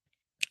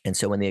 And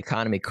so when the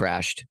economy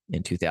crashed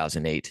in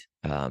 2008,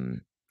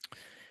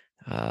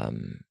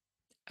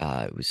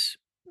 it was,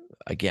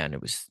 again,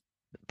 it was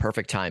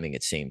perfect timing,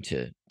 it seemed,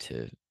 to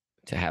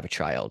have a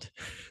child.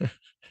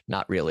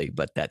 Not really,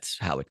 but that's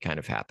how it kind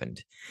of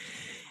happened.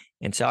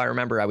 And so I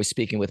remember I was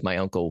speaking with my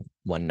uncle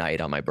one night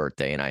on my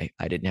birthday, and I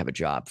didn't have a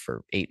job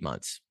for 8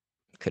 months.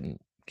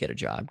 Couldn't get a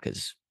job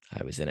because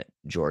I was in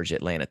Georgia,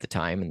 Atlanta at the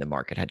time, and the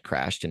market had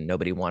crashed, and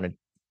nobody wanted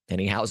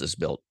any houses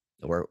built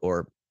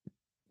or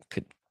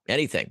could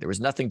anything. There was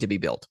nothing to be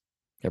built.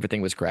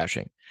 Everything was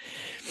crashing.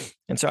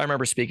 And so I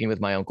remember speaking with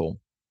my uncle,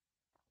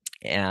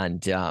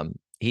 and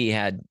he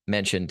had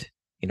mentioned,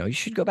 you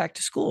should go back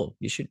to school.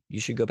 You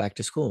should go back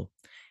to school.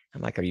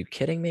 I'm like, are you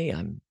kidding me?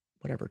 I'm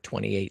whatever,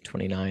 28,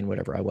 29,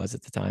 whatever I was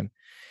at the time.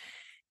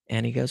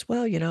 And he goes,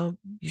 well, you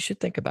should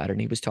think about it.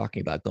 And he was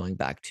talking about going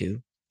back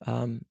to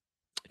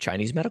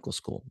Chinese medical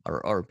school,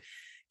 or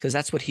because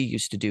that's what he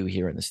used to do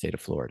here in the state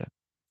of Florida.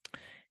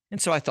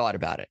 And so I thought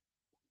about it.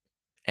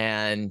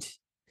 And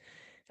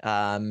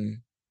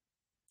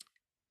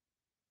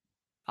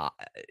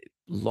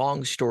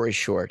long story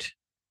short,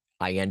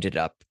 I ended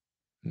up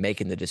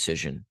making the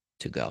decision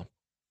to go.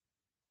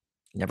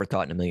 Never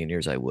thought in a million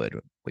years I would.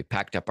 We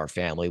packed up our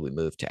family. We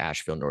moved to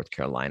Asheville, North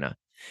Carolina,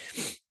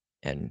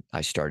 and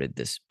I started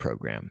this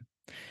program.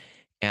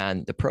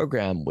 And the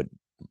program would,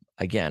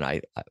 again,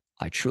 I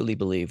truly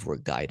believe we're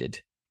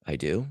guided. I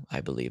do.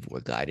 I believe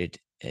we're guided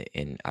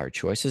in our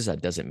choices.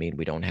 That doesn't mean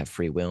we don't have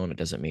free will, and it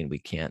doesn't mean we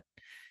can't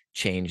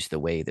change the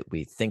way that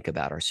we think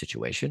about our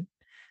situation.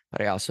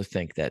 But I also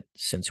think that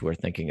since we're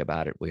thinking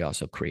about it, we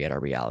also create our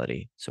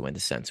reality. So in the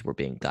sense, we're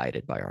being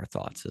guided by our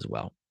thoughts as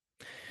well.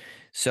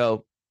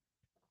 So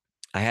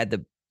I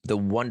had the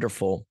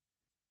wonderful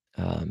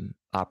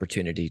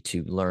opportunity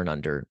to learn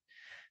under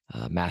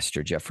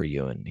Master Jeffrey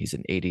Yuen. He's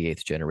an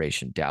 88th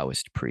generation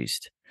Taoist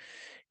priest.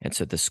 And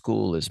so the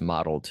school is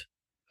modeled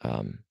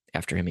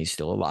after him. He's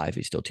still alive.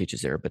 He still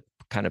teaches there, but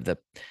kind of the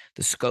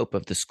scope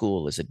of the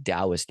school is a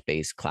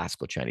Taoist-based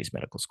classical Chinese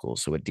medical school.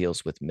 So it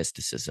deals with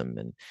mysticism,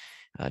 and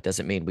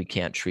doesn't mean we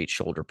can't treat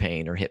shoulder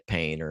pain or hip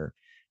pain or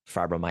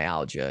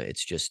fibromyalgia.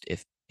 It's just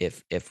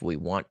if we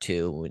want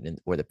to,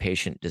 or the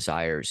patient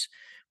desires,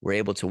 we're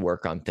able to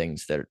work on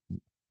things that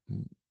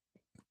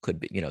could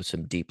be,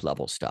 some deep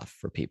level stuff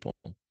for people.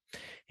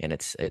 And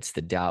it's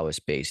the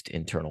Taoist-based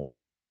internal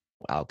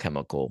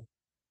alchemical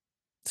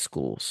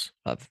schools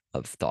of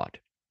thought.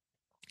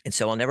 And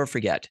so I'll never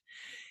forget,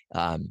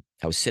 I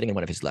was sitting in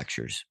one of his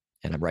lectures,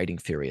 and I'm writing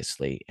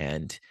furiously,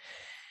 and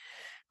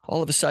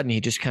all of a sudden he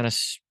just kind of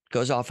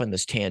goes off on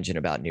this tangent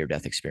about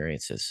near-death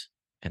experiences.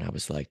 And I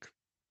was like,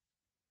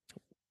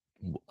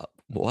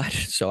 what?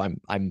 So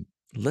I'm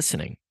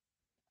listening.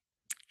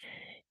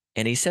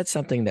 And he said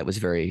something that was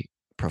very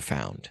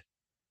profound.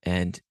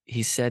 And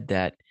he said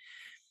that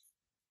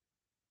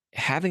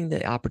having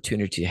the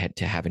opportunity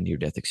to have a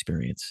near-death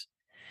experience,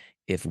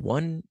 if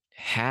one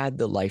had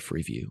the life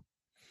review,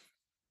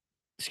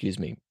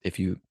 if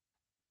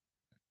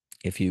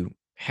you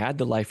had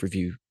the life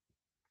review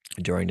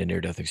during the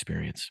near-death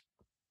experience,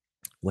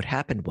 what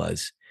happened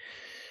was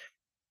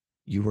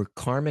you were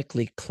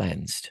karmically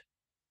cleansed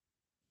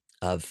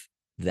of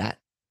that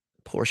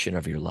portion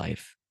of your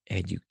life,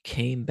 and you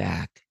came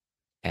back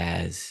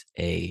as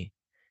a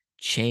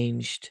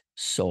changed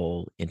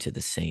soul into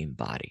the same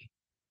body.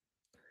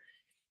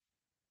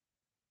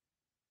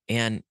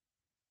 And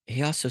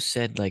he also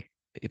said, like,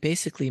 it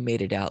basically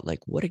made it out like,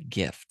 what a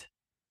gift.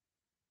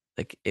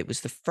 Like, it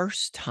was the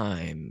first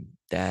time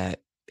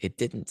that it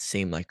didn't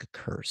seem like a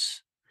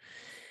curse.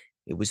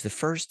 It was the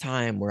first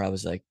time where I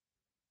was like,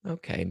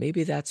 okay,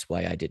 maybe that's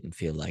why I didn't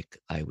feel like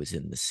I was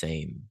in the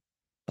same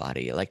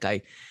body. Like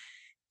I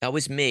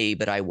was me,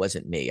 but I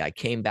wasn't me. I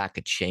came back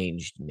a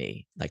changed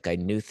me. Like I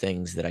knew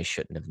things that I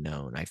shouldn't have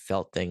known. I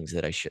felt things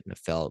that I shouldn't have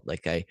felt.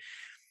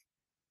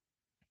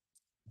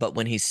 But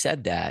when he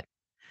said that,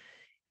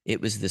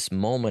 it was this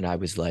moment I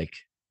was like,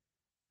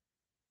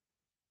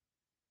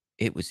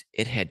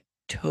 it had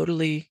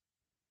totally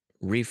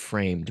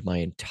reframed my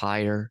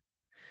entire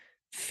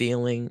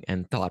feeling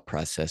and thought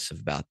process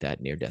about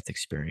that near-death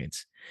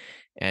experience.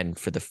 And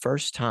for the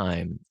first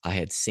time, I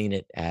had seen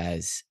it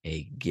as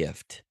a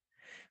gift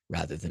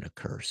rather than a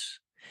curse.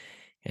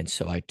 And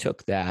so I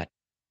took that,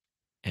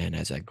 and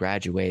as I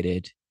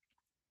graduated,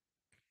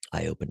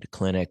 I opened a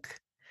clinic.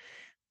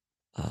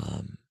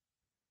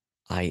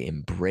 I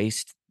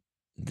embraced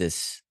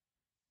this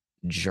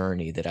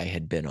journey that I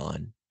had been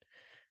on.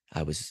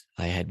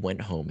 I had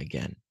went home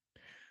again.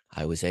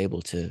 I was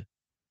able to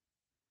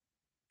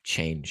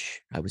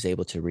change. I was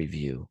able to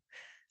review.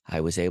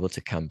 I was able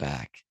to come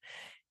back.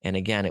 And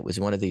again, it was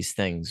one of these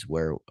things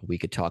where we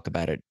could talk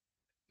about it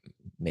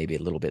maybe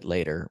a little bit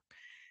later,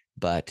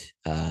 But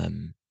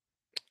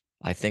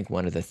I think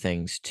one of the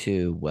things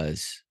too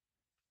was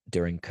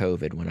during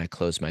COVID, when I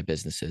closed my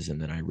businesses and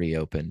then I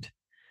reopened,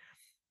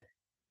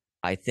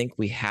 I think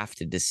we have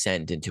to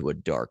descend into a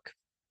dark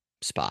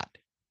spot.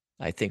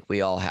 I think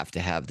we all have to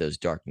have those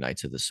dark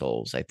nights of the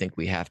souls. I think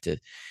we have to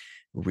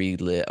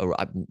relive, or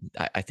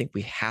I think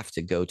we have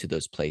to go to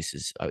those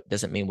places. It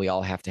doesn't mean we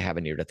all have to have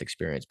a near-death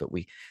experience, but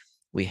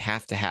we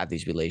have to have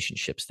these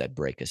relationships that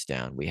break us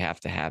down. We have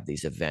to have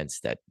these events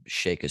that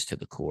shake us to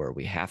the core.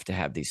 We have to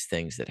have these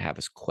things that have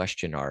us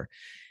question our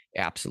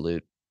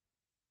absolute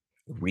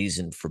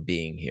reason for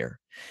being here.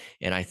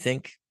 And I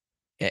think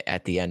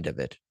at the end of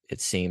it, it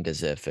seemed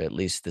as if, at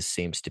least this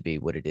seems to be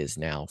what it is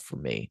now for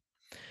me,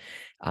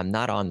 I'm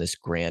not on this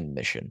grand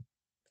mission.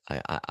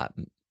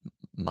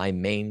 My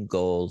main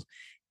goal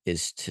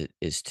is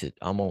to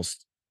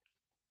almost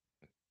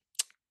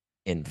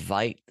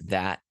invite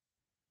that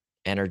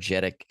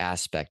energetic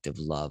aspect of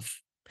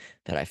love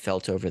that I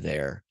felt over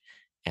there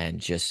and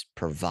just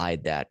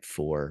provide that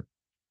for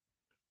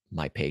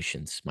my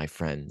patients, my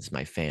friends,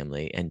 my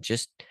family, and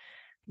just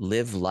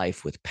live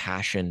life with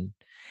passion.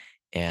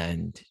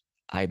 And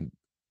I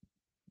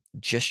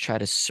just try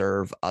to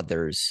serve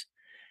others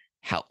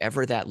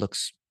however that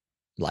looks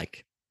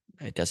like.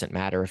 It doesn't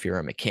matter if you're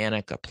a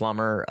mechanic, a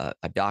plumber,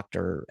 a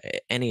doctor,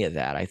 any of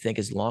that. I think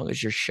as long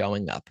as you're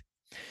showing up,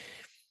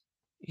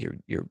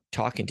 you're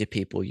talking to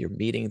people, you're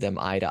meeting them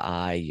eye to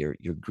eye, you're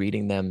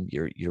greeting them,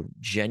 you're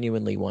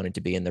genuinely wanting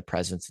to be in their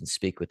presence and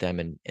speak with them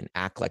and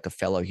act like a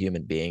fellow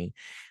human being.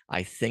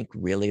 I think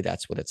really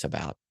that's what it's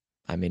about.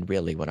 I mean,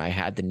 really, when I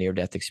had the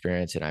near-death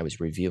experience and I was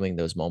reviewing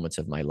those moments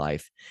of my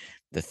life,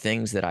 the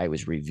things that I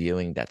was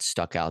reviewing that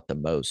stuck out the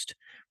most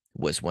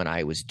was when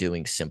I was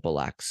doing simple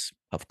acts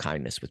of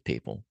kindness with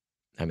people.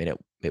 I mean,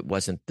 it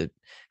wasn't the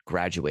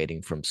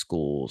graduating from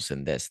schools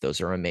and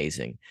those are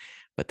amazing.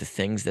 But the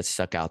things that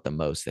stuck out the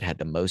most, that had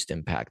the most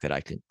impact, that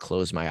I could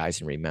close my eyes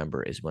and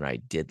remember, is when I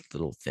did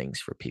little things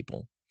for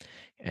people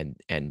and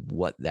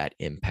what that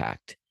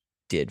impact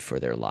did for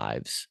their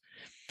lives.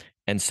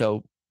 And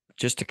so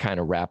just to kind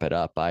of wrap it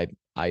up,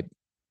 I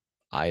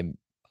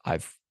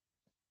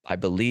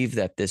believe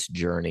that this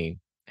journey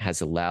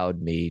has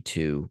allowed me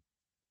to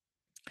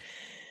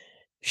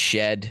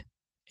shed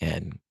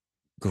and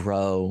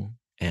grow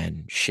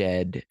and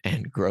shed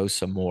and grow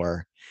some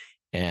more.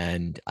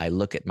 And I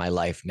look at my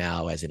life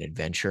now as an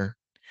adventure.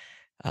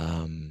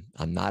 I'm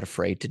not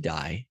afraid to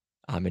die.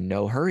 I'm in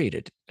no hurry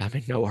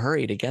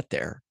to get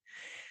there.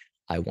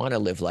 I want to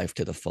live life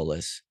to the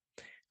fullest.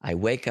 I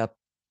wake up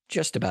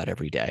just about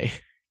every day,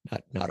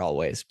 not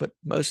always, but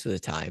most of the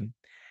time.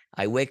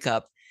 I wake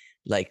up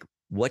like,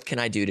 what can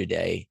I do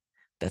today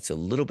that's a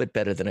little bit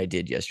better than I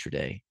did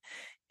yesterday?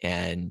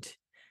 And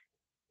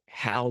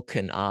how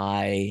can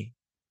I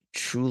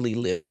truly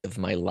live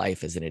my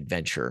life as an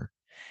adventure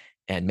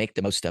and make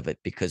the most of it?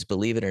 Because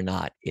believe it or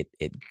not, it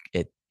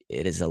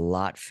is a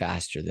lot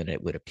faster than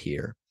it would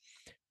appear.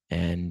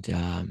 And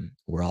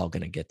we're all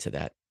going to get to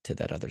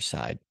that other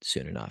side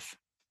soon enough.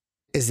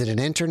 Is it an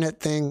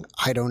internet thing?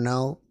 I don't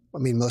know. I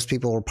mean, most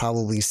people will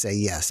probably say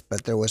yes,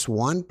 but there was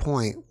one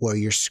point where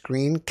your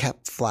screen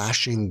kept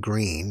flashing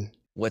green.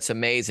 What's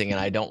amazing, and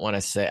I don't want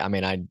to say, I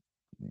mean,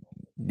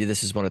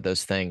 this is one of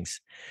those things,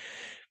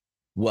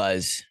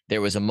 was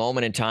there was a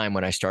moment in time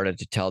when I started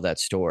to tell that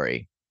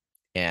story,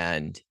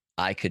 and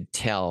I could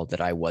tell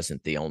that I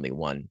wasn't the only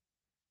one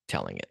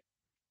telling it.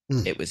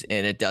 It was,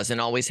 and it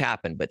doesn't always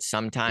happen, but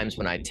sometimes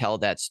when I tell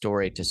that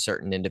story to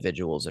certain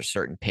individuals or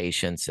certain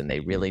patients, and they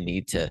really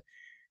need to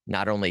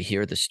not only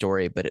hear the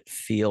story, but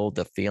feel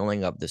the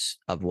feeling of this,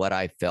 of what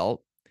I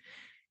felt,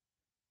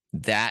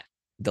 that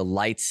the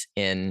lights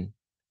in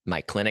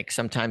my clinic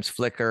sometimes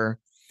flicker.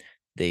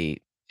 And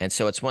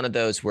so it's one of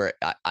those where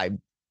I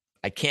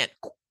can't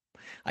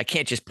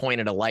just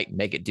point at a light and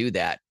make it do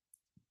that.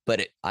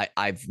 But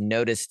I've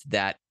noticed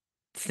that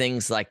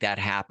things like that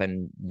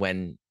happen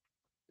when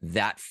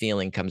that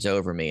feeling comes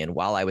over me. And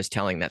while I was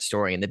telling that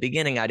story in the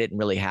beginning, I didn't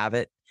really have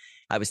it.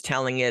 I was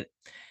telling it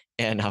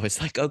and I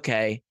was like,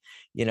 okay,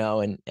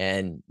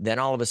 and then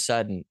all of a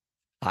sudden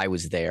I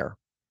was there,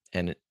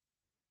 and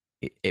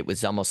it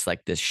was almost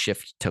like this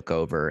shift took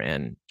over.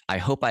 And I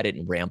hope I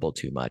didn't ramble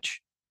too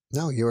much.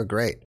 No, you were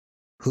great.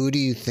 Who do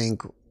you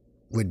think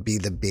would be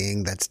the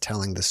being that's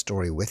telling the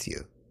story with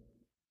you?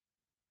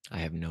 I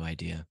have no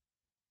idea.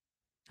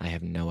 I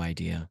have no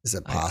idea. Is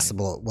it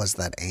possible it was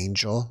that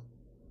angel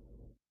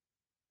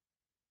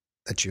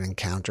that you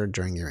encountered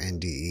during your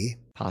NDE?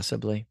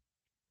 Possibly.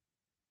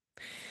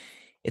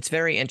 It's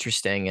very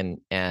interesting.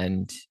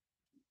 And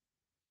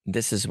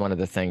this is one of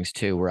the things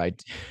too, where I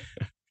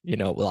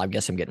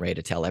guess I'm getting ready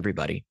to tell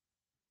everybody,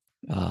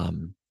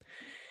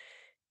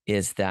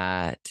 is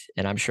that,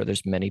 and I'm sure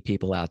there's many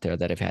people out there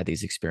that have had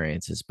these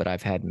experiences, but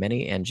I've had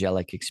many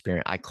angelic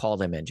experience. I call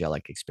them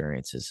angelic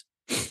experiences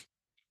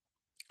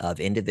of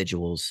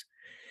individuals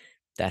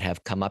that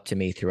have come up to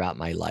me throughout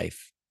my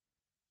life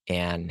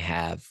and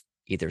have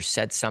either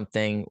said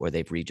something, or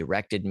they've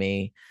redirected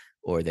me,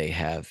 or they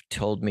have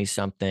told me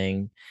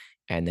something,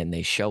 and then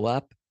they show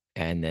up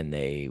and then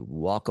they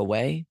walk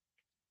away,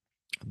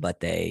 but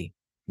they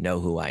know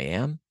who I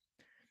am.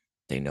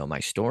 They know my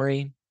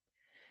story.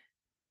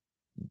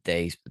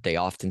 They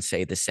often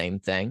say the same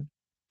thing.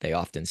 They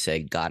often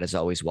say God is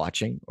always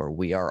watching, or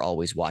we are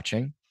always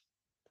watching.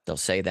 They'll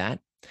say that.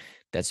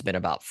 That's been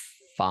about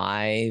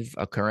 5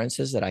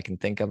 occurrences that I can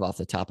think of off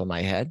the top of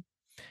my head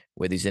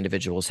where these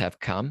individuals have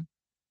come.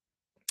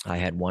 I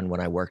had one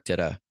when I worked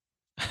at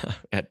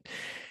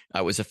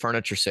I was a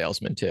furniture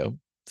salesman too.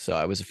 So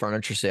I was a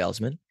furniture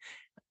salesman.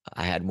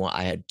 I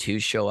had 2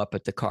 show up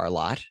at the car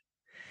lot.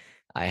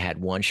 I had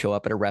 1 show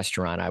up at a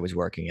restaurant I was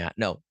working at.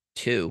 No,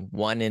 2,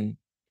 one in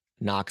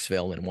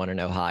Knoxville and one in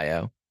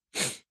Ohio.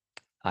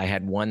 I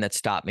had one that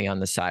stopped me on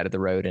the side of the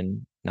road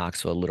in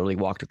Knoxville, literally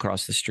walked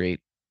across the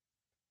street.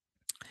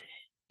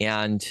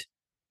 And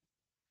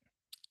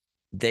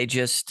they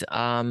just,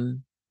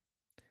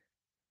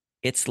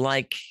 it's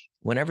like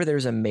whenever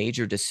there's a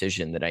major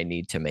decision that I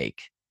need to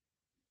make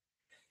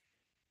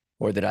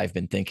or that I've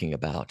been thinking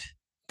about,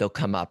 they'll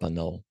come up and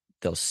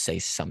they'll say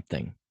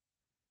something.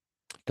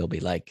 They'll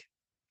be like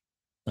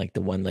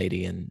the one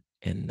lady in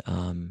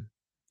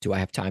do I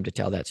have time to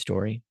tell that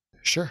story?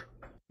 Sure.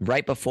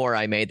 Right before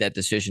I made that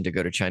decision to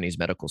go to Chinese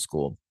medical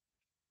school,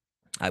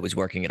 I was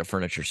working at a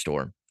furniture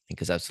store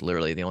because that's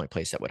literally the only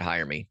place that would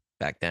hire me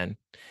back then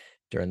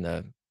during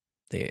the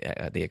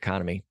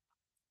economy.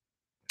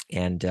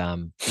 And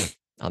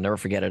I'll never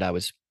forget it. I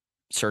was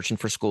searching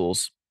for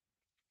schools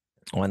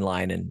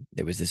online, and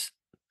there was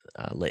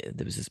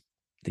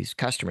these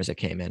customers that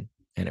came in,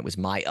 and it was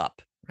my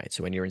up, right?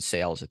 So when you're in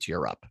sales, it's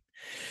your up.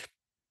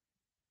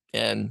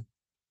 And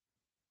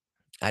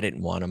I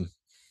didn't want them.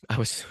 I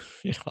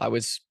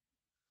was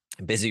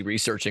busy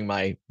researching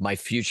my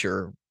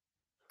future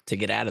to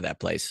get out of that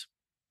place.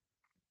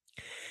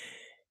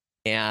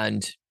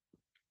 And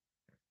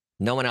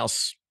no one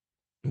else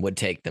would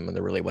take them, and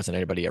there really wasn't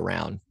anybody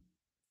around.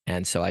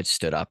 And so I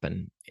stood up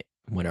and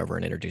went over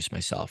and introduced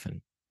myself.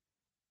 And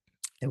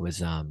it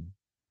was, I'll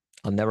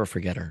never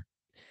forget her.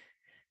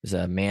 It was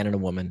a man and a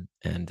woman,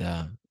 and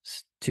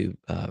 2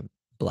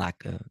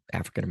 Black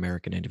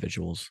African-American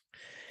individuals.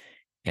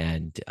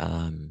 And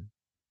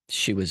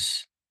she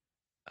was,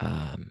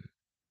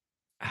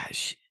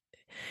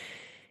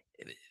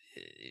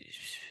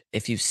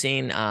 if you've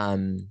seen,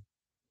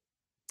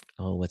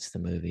 what's the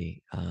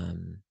movie?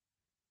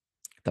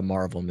 The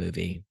Marvel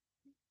movie,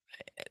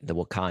 the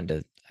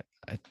Wakanda.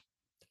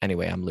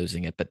 Anyway, I'm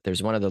losing it, but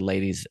there's one of the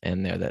ladies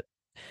in there that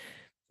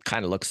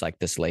kind of looks like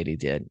this lady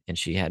did, and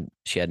she had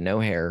no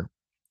hair.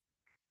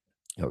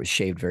 It was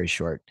shaved very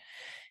short,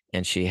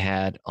 and she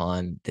had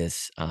on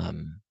this.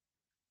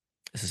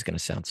 This is going to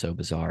sound so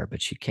bizarre,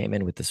 but she came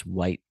in with this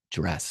white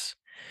dress,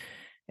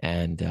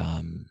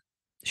 and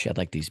she had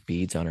like these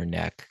beads on her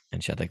neck,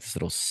 and she had like this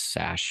little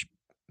sash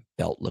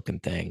belt looking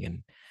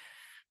thing,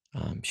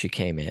 and she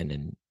came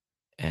in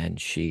and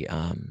she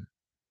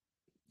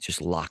just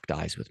locked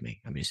eyes with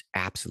me. I mean, just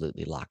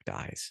absolutely locked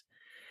eyes.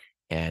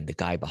 And the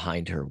guy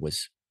behind her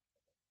was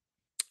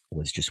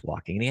just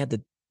walking,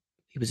 and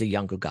he was a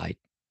younger guy,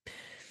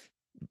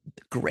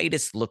 the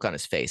greatest look on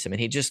his face. I mean,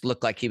 he just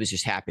looked like he was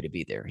just happy to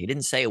be there. He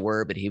didn't say a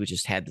word, but he was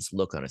just had this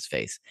look on his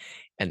face.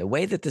 And the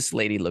way that this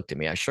lady looked at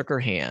me, I shook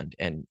her hand,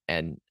 and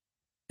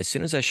as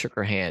soon as I shook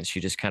her hand, she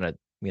just kind of,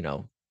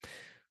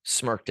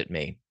 smirked at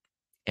me.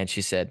 And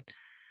she said,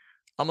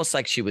 almost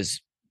like she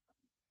was,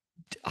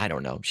 I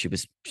don't know,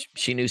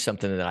 she knew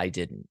something that I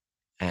didn't.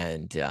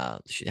 And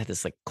she had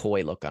this like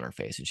coy look on her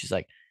face. And she's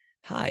like,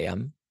 hi,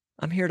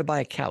 I'm here to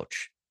buy a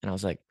couch. And I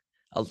was like,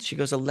 she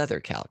goes, a leather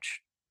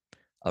couch,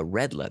 a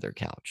red leather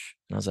couch.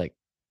 And I was like,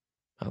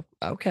 oh,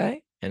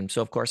 okay. And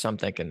so, of course, I'm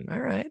thinking, all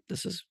right,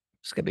 this is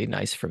going to be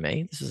nice for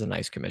me. This is a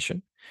nice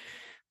commission.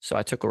 So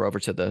I took her over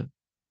to the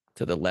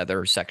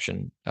leather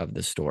section of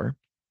the store,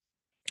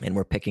 and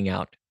we're picking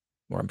out,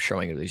 where I'm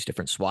showing her these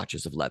different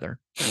swatches of leather.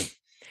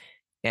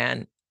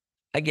 And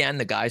again,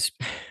 this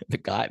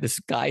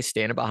guy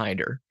standing behind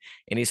her,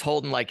 and he's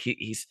holding like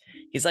he's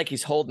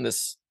holding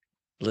this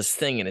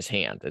thing in his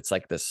hand. It's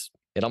like this.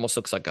 It almost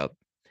looks like a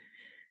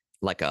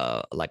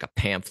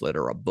pamphlet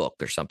or a book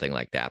or something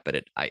like that.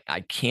 But I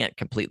can't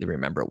completely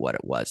remember what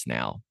it was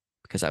now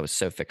because I was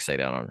so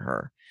fixated on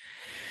her.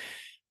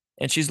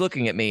 And she's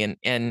looking at me,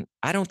 and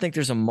I don't think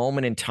there's a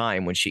moment in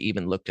time when she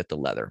even looked at the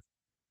leather.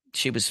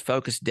 She was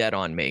focused dead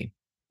on me.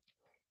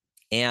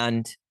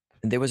 And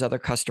there was other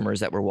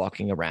customers that were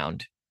walking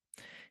around,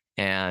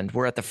 and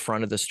we're at the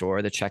front of the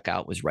store. The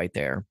checkout was right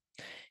there.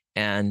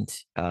 And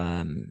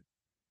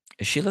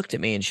she looked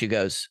at me and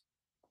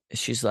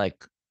she's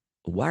like,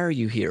 why are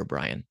you here,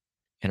 Brian?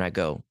 And I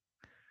go,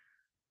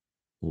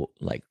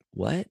 like,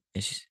 what?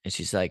 And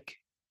she's like,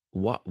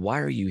 why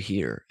are you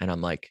here? And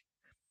I'm like,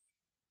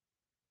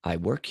 I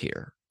work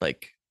here.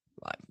 Like,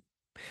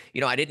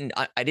 I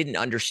didn't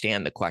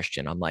understand the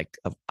question. I'm like,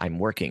 I'm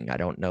working. I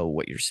don't know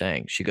what you're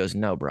saying. She goes,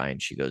 no, Brian.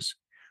 She goes,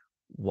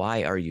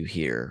 why are you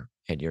here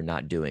and you're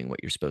not doing what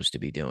you're supposed to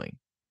be doing?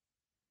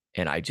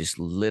 And I just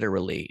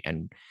literally,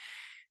 and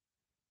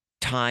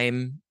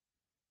time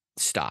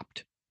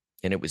stopped.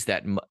 And it was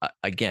that,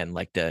 again,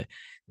 like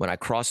when I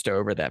crossed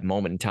over that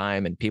moment in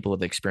time, and people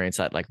have experienced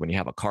that, like when you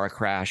have a car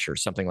crash or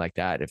something like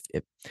that,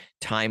 if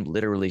time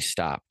literally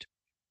stopped.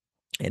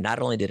 And not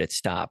only did it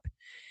stop,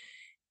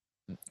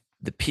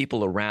 the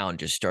people around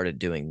just started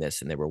doing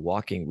this, and they were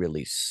walking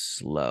really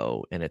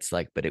slow. And it's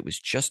like, but it was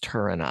just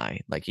her and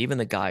I. Like even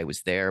the guy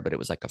was there, but it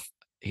was like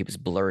he was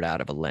blurred out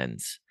of a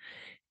lens.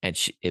 And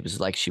it was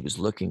like she was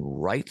looking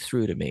right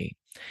through to me.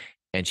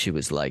 And she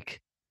was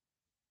like,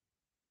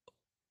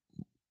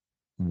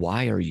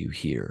 "Why are you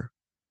here?"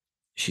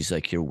 She's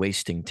like, "You're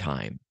wasting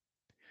time."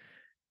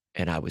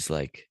 And I was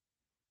like,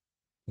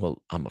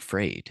 "Well, I'm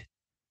afraid."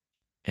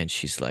 And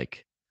she's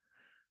like,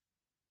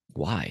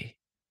 "Why?"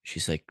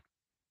 She's like,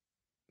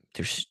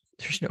 there's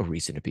no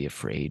reason to be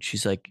afraid.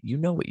 She's like, "You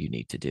know what you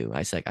need to do." I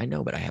was like, "I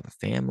know, but I have a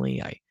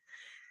family.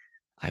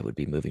 I would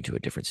be moving to a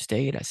different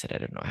state." I said, "I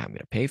don't know how I'm going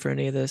to pay for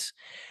any of this."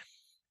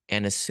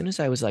 And as soon as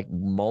I was like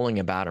mulling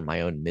about in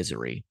my own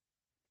misery,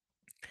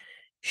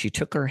 she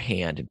took her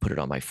hand and put it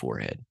on my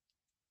forehead.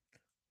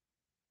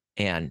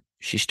 And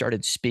she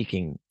started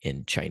speaking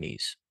in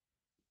Chinese.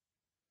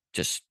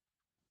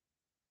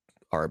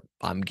 Or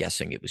I'm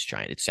guessing it was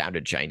China. It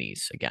sounded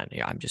Chinese again.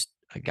 Yeah, I'm just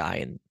a guy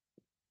in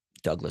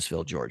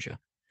Douglasville, Georgia.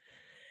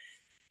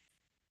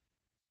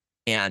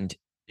 And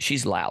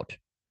she's loud.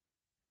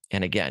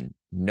 And again,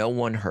 no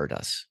one heard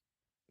us.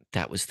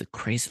 That was the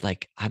crazy,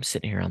 like I'm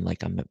sitting here, I'm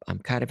like, I'm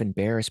kind of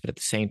embarrassed, but at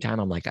the same time,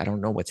 I'm like, I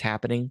don't know what's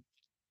happening.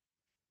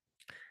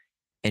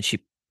 And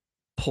she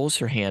pulls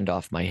her hand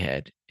off my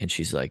head and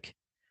she's like,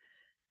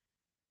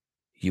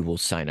 "You will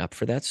sign up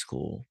for that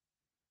school.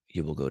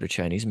 You will go to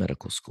Chinese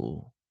medical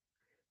school.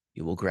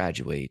 You will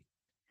graduate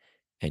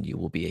and you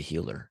will be a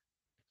healer."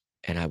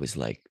 And I was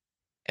like,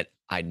 and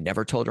I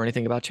never told her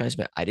anything about Chinese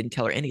I didn't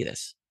tell her any of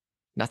this,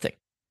 nothing.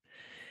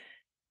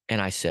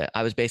 And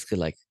I was basically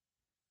like,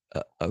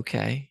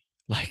 okay,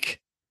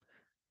 like,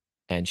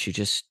 and she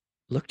just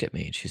looked at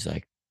me and she's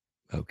like,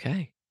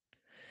 "Okay."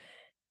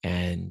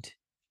 And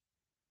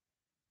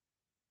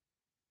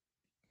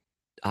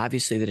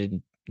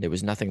obviously there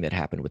was nothing that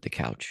happened with the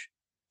couch.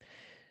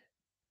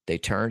 They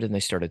turned and they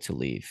started to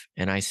leave.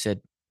 And I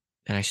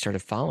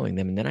started following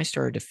them. And then I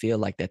started to feel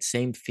like that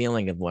same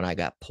feeling of when I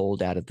got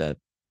pulled out of the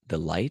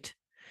light.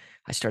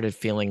 I started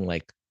feeling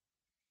like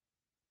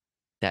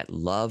that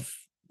love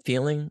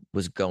feeling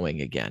was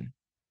going again.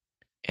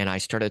 And I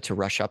started to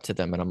rush up to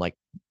them and I'm like,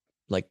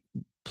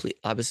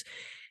 please,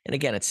 and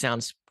again, it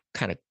sounds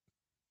kind of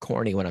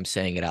corny when I'm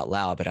saying it out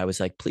loud, but I was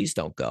like, "Please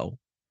don't go."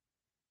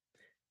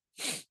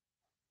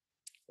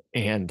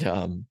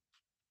 And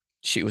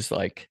she was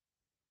like,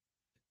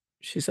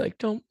 she's like,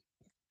 "Don't,"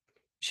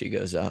 she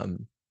goes,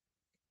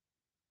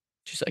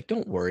 she's like,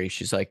 "Don't worry."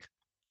 She's like,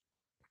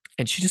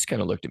 and she just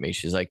kind of looked at me.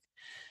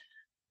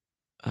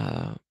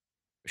 Uh,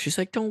 she's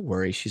like, "Don't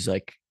worry." She's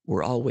like,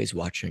 "We're always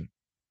watching."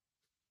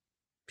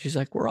 She's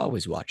like, "We're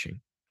always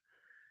watching."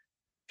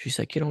 She's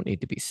like, "You don't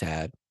need to be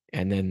sad."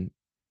 And then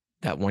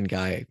that one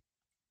guy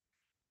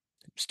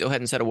still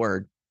hadn't said a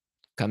word,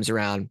 comes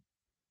around,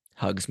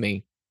 hugs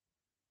me.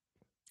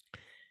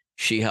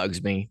 She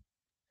hugs me.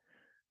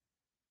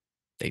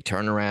 They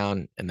turn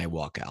around and they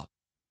walk out.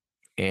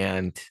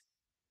 And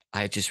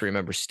I just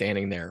remember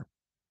standing there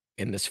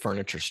in this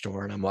furniture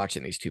store and I'm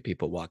watching these two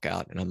people walk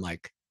out and I'm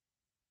like,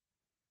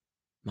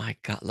 my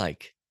God,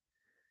 like,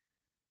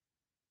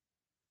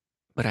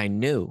 but I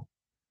knew.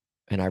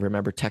 And I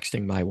remember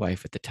texting my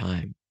wife at the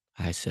time.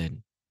 I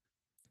said,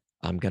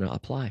 "I'm going to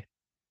apply."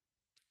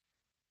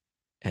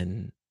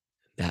 And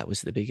that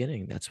was the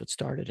beginning. That's what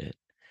started it.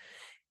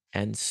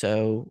 And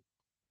so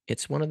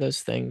it's one of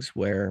those things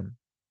where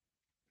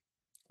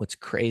what's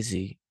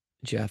crazy,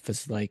 Jeff,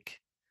 is like,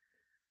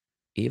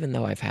 even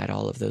though I've had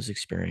all of those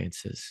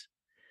experiences,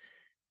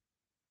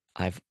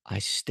 I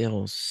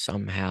still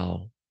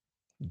somehow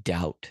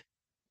doubt,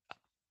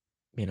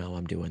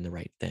 I'm doing the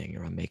right thing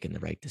or I'm making the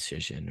right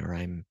decision or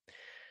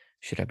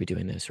should I be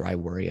doing this? Or I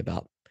worry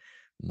about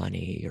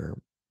money or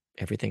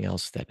everything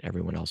else that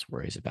everyone else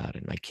worries about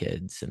and my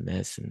kids and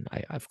this. And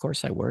of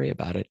course I worry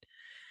about it,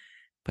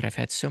 but I've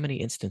had so many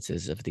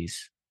instances of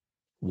these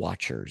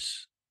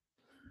watchers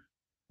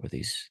or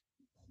these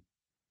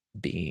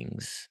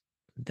beings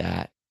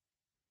that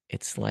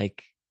it's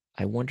like,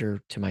 I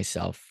wonder to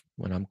myself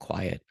when I'm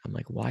quiet, I'm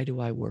like, why do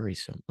I worry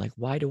so? Like,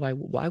 why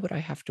would I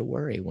have to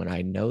worry when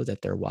I know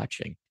that they're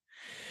watching?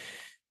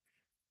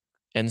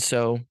 And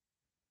so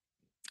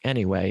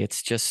anyway,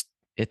 it's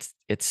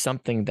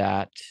something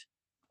that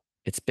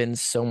it's been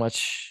so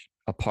much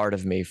a part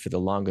of me for the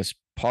longest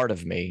part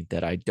of me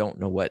that I don't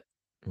know what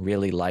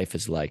really life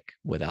is like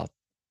without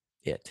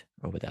it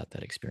or without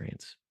that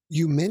experience.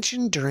 You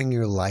mentioned during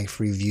your life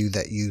review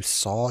that you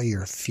saw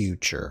your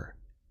future.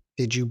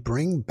 Did you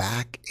bring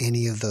back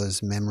any of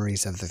those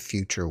memories of the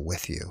future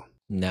with you?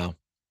 No,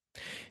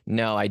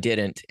 I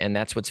didn't. And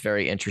that's what's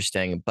very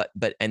interesting.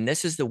 And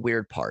this is the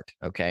weird part.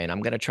 Okay. And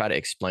I'm going to try to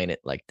explain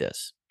it like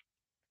this.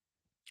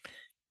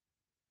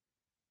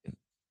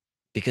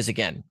 Because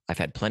again, I've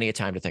had plenty of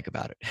time to think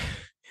about it.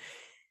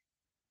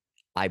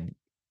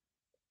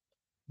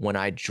 When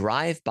I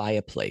drive by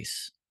a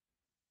place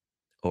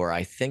or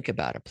I think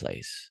about a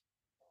place,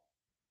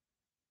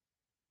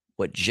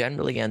 what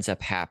generally ends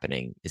up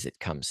happening is it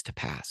comes to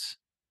pass.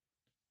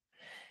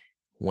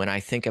 When I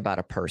think about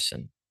a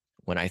person,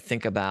 when I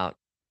think about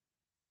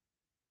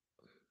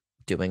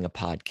doing a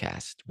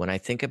podcast, when I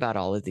think about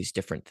all of these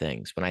different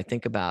things, when I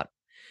think about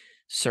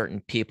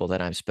certain people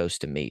that I'm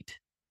supposed to meet,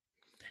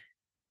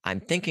 I'm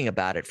thinking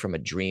about it from a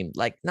dream,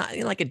 like not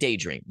like a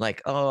daydream.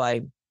 Like, oh,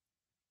 I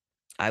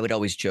would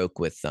always joke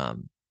with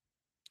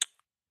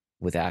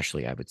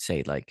Ashley. I would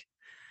say like,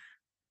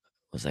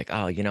 I was like,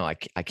 oh,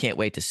 I can't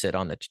wait to sit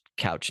on the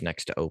couch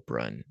next to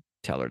Oprah and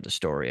tell her the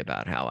story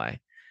about how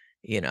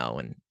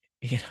and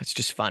it's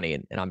just funny.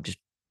 And I'm just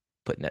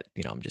putting that,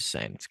 I'm just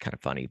saying it's kind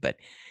of funny. But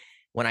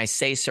when I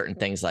say certain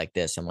things like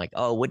this, I'm like,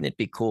 oh, wouldn't it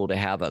be cool to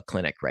have a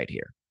clinic right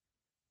here?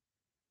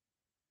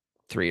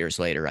 3 years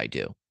later, I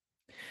do.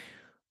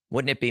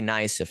 Wouldn't it be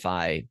nice if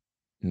I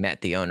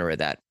met the owner of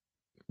that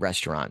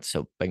restaurant?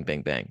 So bing,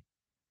 bing, bing.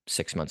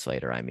 6 months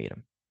later, I meet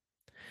him.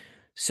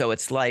 So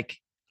it's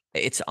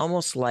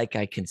almost like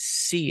I can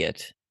see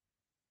it,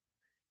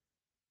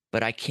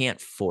 but I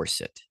can't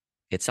force it.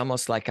 It's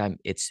almost like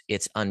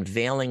it's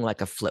unveiling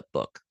like a flip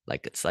book.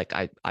 Like it's like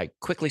I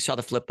quickly saw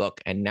the flip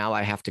book and now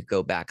I have to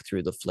go back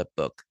through the flip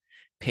book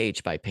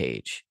page by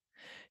page.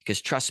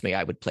 Because trust me,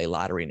 I would play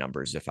lottery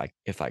numbers if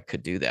I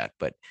could do that.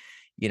 But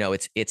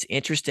it's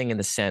interesting in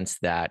the sense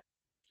that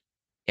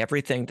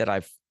everything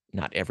that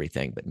not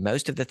everything, but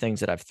most of the things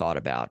that I've thought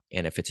about,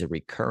 and if it's a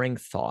recurring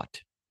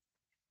thought,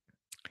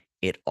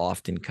 it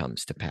often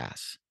comes to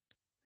pass.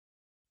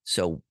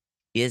 So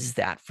is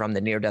that from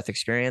the near-death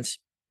experience?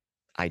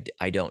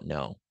 I don't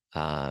know.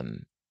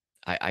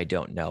 I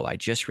don't know. I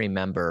just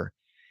remember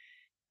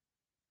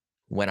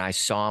when I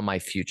saw my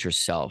future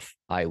self,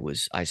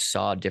 I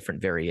saw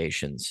different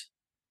variations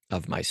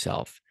of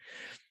myself.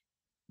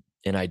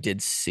 And I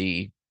did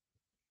see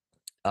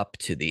up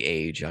to the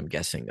age, I'm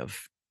guessing,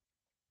 of,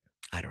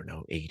 I don't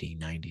know, 80,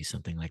 90,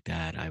 something like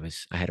that. I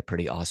had a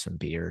pretty awesome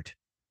beard,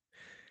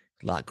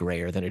 a lot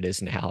grayer than it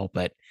is now,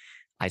 but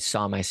I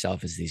saw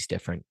myself as these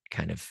different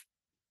kind of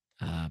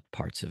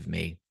parts of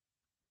me,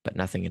 but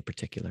nothing in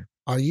particular.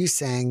 Are you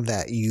saying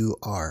that you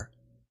are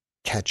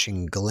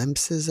catching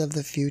glimpses of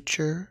the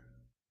future,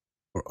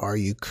 or are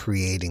you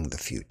creating the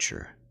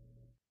future?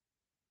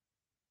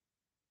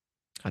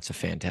 That's a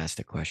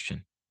fantastic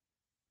question.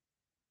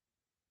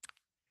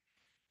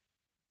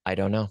 I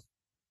don't know.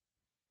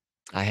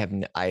 I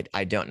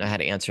don't know how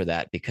to answer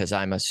that because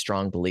I'm a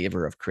strong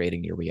believer of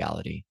creating your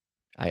reality.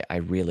 I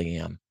really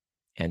am.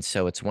 And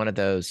so it's one of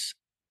those,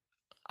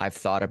 I've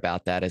thought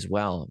about that as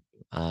well.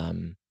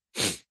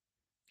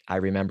 I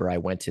remember I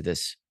went to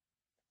this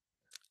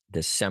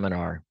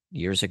seminar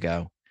years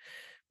ago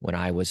when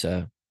I was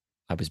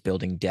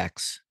building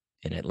decks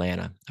in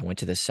Atlanta. I went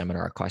to this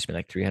seminar. It cost me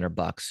like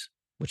 $300,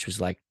 which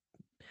was like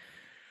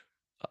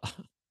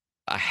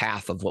a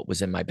half of what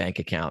was in my bank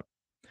account.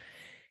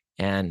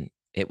 And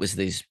it was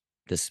this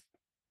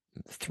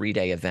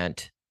 3-day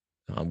event.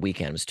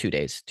 Weekend, it was 2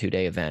 days,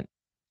 2-day event.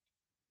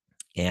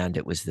 And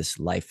it was this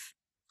life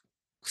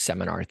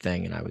seminar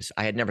thing. And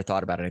I had never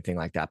thought about anything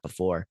like that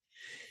before,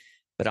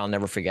 but I'll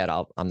never forget.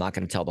 I'm not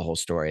going to tell the whole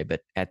story,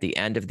 but at the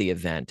end of the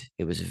event,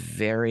 it was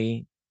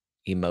very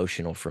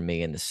emotional for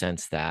me in the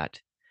sense that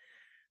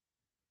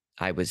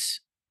I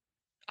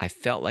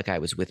felt like I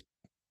was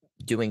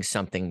doing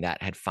something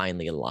that had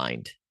finally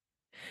aligned.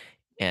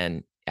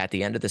 And at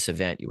the end of this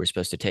event, you were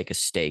supposed to take a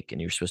stake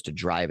and you were supposed to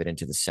drive it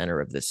into the center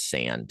of this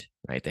sand,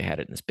 right? They had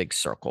it in this big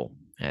circle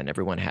and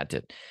everyone had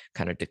to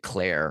kind of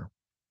declare,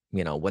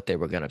 what they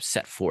were going to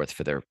set forth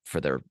for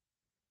their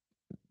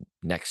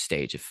next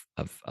stage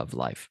of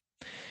life.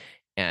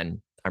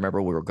 And I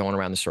remember we were going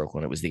around the circle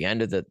and it was the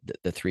end of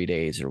the 3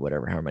 days or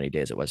whatever, however many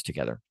days it was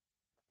together.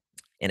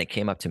 And it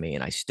came up to me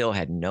and I still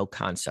had no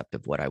concept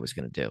of what I was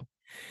going to do.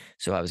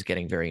 So I was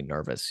getting very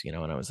nervous, and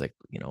I was like,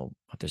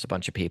 there's a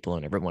bunch of people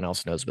and everyone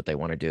else knows what they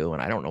want to do.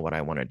 And I don't know what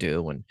I want to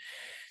do.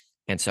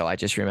 And so I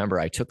just remember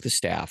I took the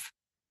staff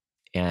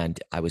and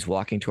I was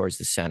walking towards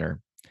the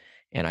center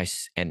and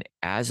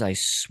as I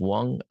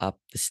swung up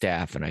the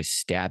staff and I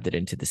stabbed it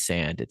into the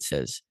sand, it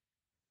says,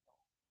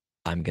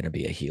 I'm going to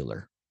be a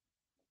healer.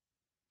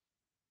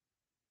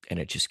 And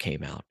it just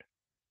came out.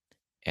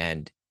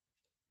 And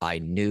I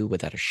knew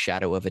without a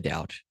shadow of a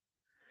doubt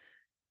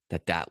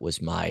that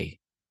was my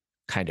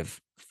kind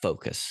of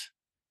focus.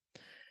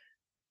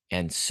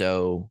 And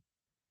so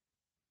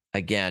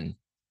again,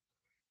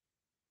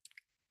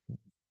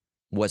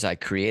 have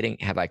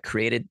I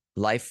created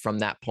life from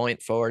that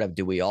point forward?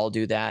 Do we all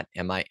do that?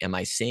 Am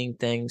I seeing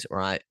things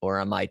or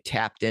am I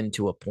tapped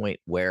into a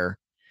point where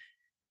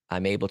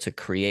I'm able to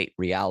create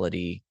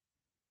reality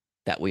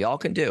that we all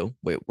can do?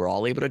 We're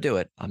all able to do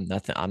it. I'm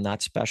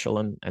not special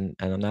and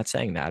I'm not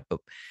saying that, but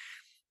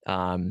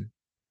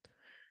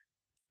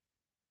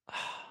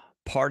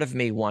part of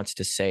me wants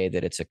to say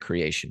that it's a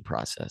creation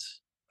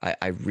process.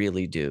 I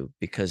really do,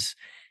 because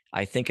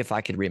I think if I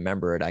could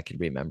remember it, I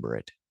could remember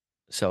it.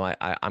 So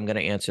I'm going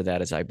to answer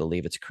that as I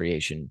believe it's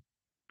creation,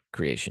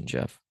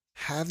 Jeff.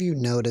 Have you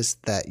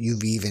noticed that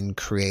you've even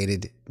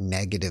created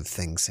negative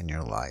things in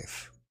your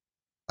life?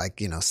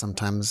 Like,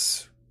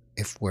 sometimes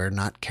if we're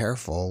not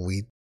careful,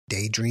 we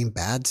daydream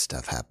bad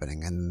stuff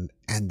happening,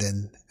 and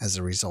then as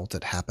a result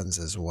it happens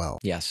as well.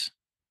 Yes.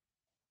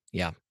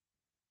 Yeah,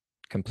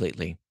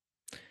 completely.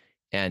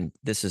 And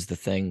this is the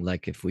thing,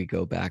 like if we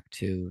go back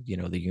to,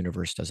 the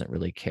universe doesn't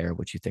really care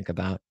what you think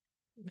about.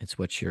 It's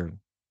what your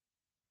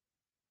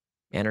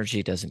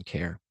energy doesn't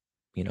care.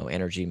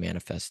 Energy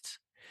manifests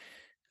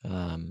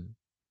um,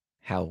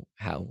 how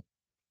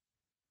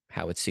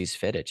it sees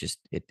fit.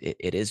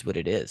 It is what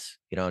it is,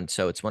 and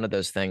so it's one of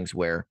those things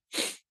where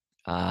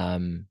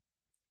um,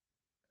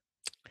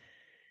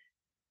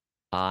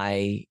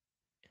 I,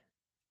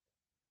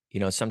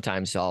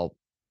 sometimes I'll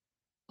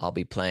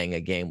be playing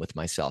a game with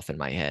myself in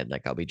my head.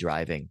 Like I'll be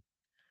driving.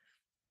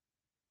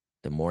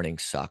 The morning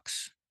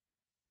sucks,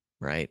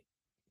 right?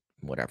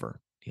 Whatever,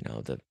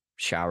 the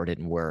shower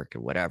didn't work or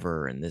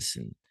whatever. And this,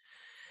 and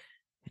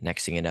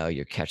next thing you know,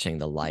 you're catching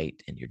the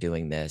light and you're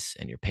doing this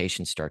and your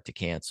patients start to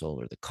cancel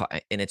or the car.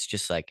 And it's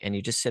just like, and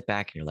you just sit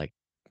back and you're like,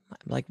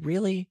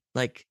 really?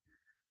 Like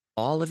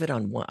all of it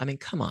on one? I mean,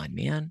 come on,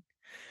 man.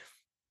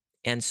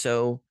 And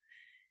so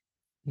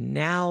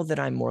now that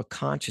I'm more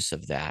conscious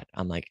of that,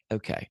 I'm like,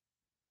 okay,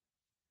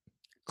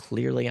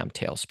 clearly I'm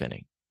tail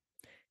spinning.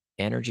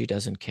 Energy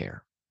doesn't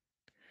care.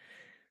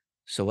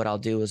 So what I'll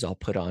do is I'll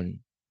put on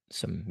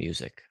some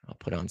music. I'll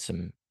put on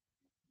some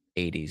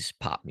 80s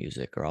pop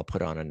music, or I'll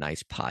put on a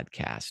nice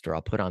podcast, or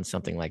I'll put on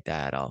something like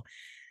that. I'll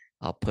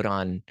put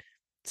on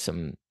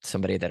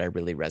somebody that I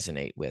really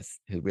resonate with,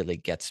 who really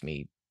gets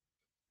me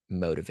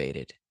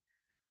motivated.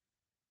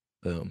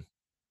 Boom.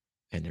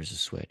 And there's a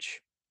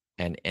switch.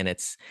 And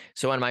it's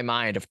so in my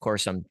mind, of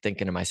course, I'm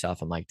thinking to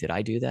myself, I'm like, did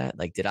I do that?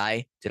 Like, did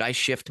I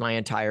shift my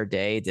entire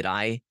day? Did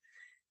I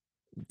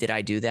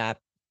do that?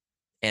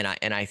 And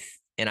I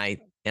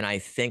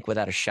think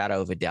without a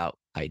shadow of a doubt,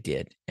 I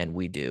did, and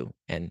we do.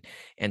 And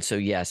so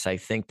yes, I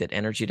think that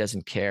energy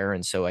doesn't care.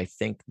 And so I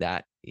think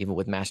that even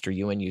with Master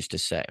Ewan used to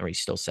say, or he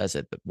still says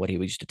it, but what he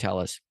used to tell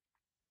us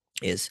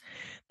is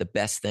the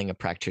best thing a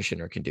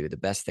practitioner can do, the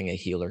best thing a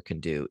healer can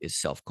do is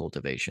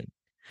self-cultivation,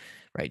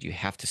 right? You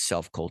have to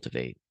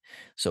self-cultivate.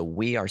 So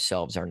we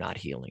ourselves are not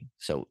healing.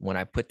 So when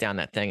I put down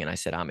that thing and I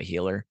said, I'm a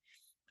healer,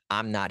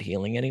 I'm not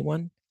healing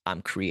anyone.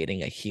 I'm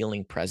creating a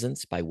healing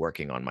presence by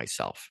working on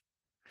myself.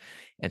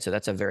 And so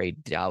that's a very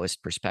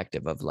Taoist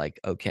perspective of like,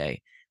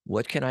 okay,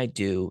 what can I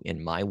do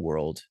in my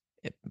world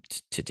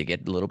to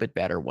get a little bit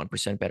better,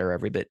 1% better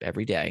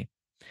every day?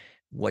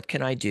 What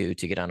can I do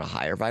to get on a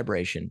higher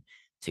vibration,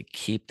 to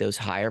keep those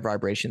higher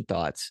vibration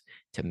thoughts,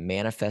 to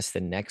manifest the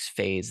next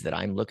phase that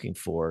I'm looking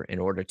for in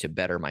order to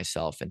better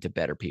myself and to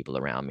better people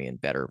around me and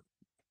better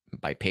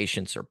my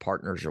patients or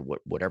partners or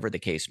whatever the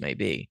case may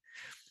be.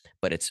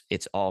 But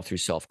it's all through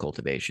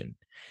self-cultivation.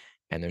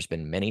 And there's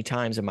been many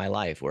times in my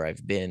life where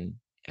I've been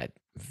at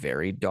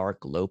very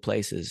dark, low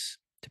places,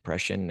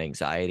 depression,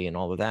 anxiety, and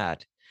all of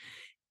that.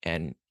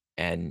 And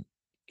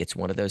it's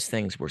one of those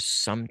things where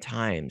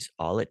sometimes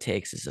all it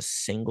takes is a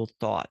single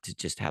thought to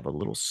just have a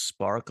little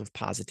spark of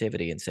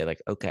positivity and say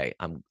like, okay,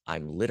 I'm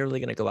literally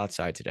going to go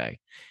outside today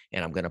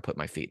and I'm going to put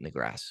my feet in the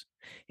grass.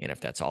 And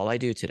if that's all I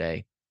do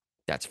today,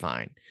 that's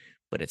fine.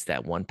 But it's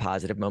that one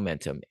positive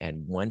momentum.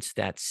 And once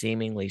that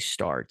seemingly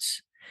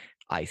starts,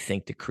 I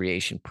think the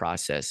creation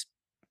process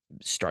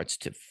starts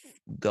to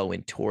go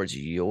in towards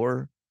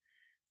in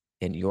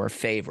your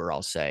favor,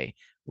 I'll say,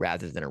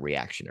 rather than a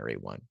reactionary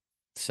one.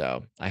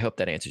 So I hope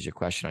that answers your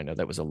question. I know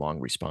that was a long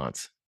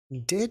response.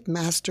 Did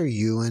Master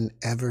Ewan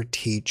ever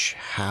teach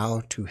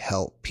how to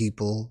help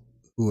people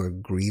who are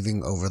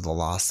grieving over the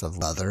loss of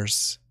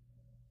others?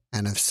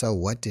 And if so,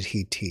 what did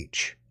he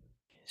teach?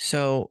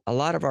 So a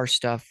lot of our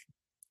stuff,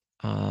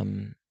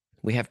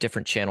 we have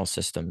different channel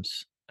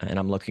systems. And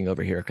I'm looking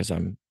over here because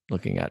I'm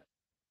looking at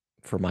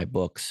for my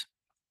books.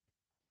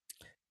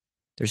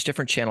 There's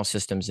different channel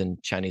systems in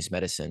Chinese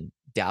medicine,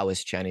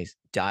 Taoist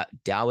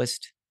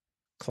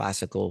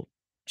classical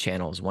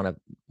channels.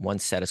 One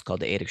set is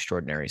called the 8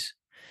 Extraordinaries.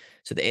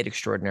 So the 8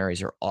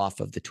 Extraordinaries are off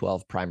of the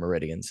 12 prime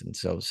meridians. And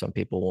so some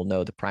people will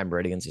know the prime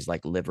meridians is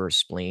like liver,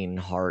 spleen,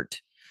 heart,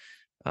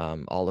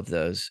 all of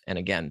those. And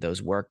again,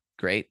 those work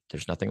great.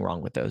 There's nothing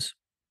wrong with those.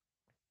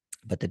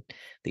 But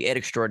the 8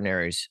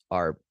 Extraordinaries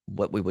are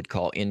what we would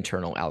call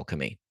internal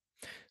alchemy.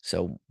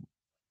 So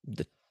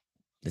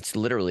it's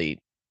literally,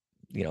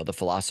 the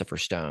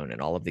Philosopher's Stone and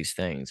all of these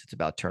things. It's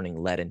about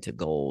turning lead into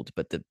gold.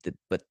 But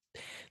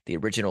the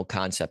original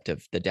concept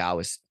of the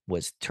Taoist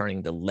was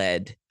turning the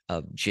lead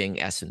of Jing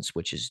essence,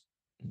 which is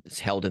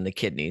held in the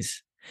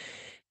kidneys,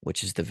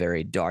 which is the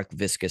very dark,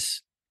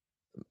 viscous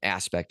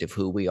aspect of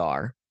who we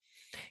are.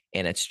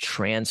 And it's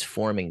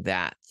transforming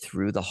that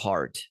through the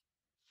heart,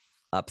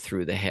 up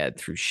through the head,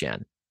 through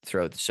Shen.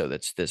 So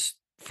that's this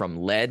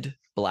from lead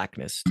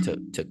blackness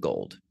to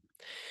gold.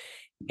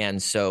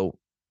 And so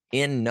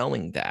in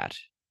knowing that,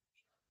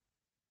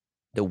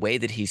 the way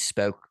that he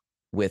spoke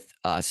with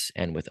us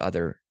and with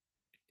other,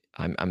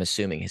 I'm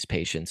assuming his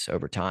patients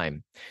over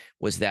time,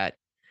 was that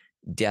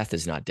death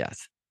is not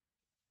death.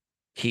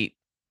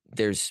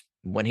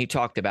 when he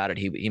talked about it,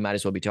 he might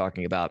as well be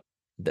talking about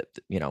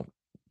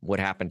what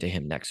happened to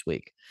him next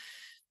week.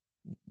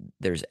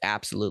 There's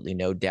absolutely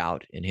no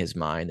doubt in his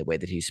mind, the way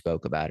that he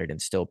spoke about it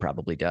and still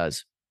probably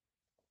does,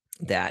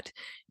 that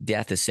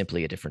death is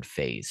simply a different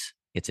phase.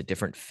 It's a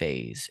different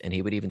phase. And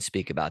he would even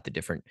speak about the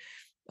different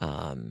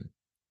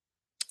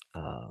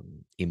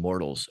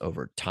immortals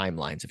over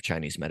timelines of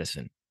Chinese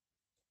medicine,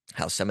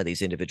 how some of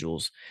these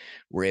individuals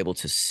were able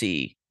to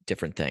see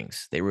different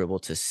things. They were able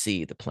to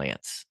see the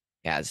plants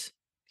as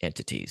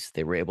entities.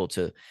 They were able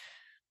to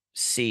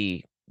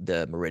see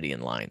the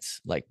meridian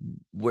lines. Like,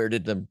 where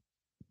did the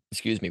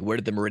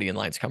meridian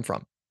lines come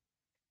from?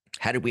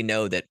 How did we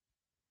know that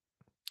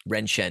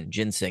Renshen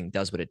ginseng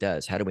does what it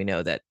does? How do we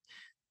know that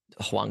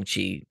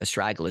Huangqi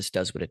astragalus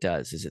does what it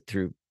does? Is it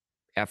through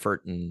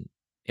effort and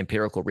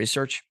empirical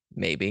research?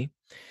 Maybe.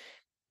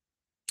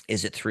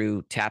 Is it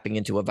through tapping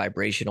into a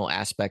vibrational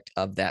aspect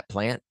of that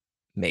plant?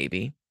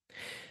 Maybe.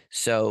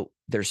 So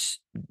there's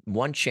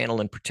one channel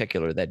in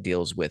particular that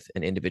deals with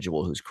an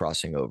individual who's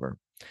crossing over,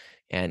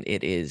 and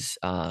it is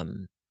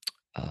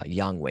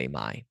Yang Wei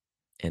Mai.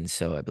 And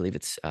so I believe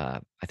I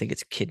think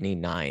it's kidney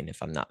 9,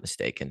 if I'm not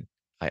mistaken.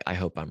 I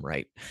hope I'm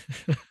right.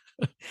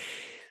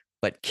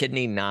 But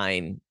kidney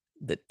 9,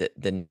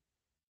 it's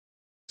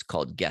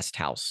called guest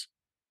house.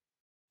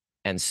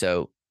 And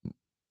so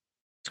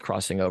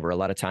crossing over, a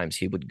lot of times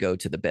he would go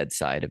to the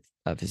bedside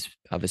of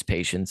his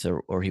patients,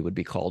 or he would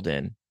be called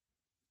in,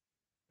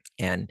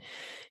 and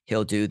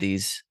he'll do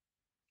these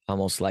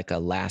almost like a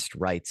last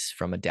rites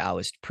from a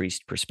Taoist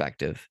priest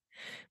perspective.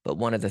 But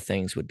one of the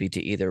things would be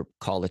to either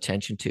call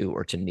attention to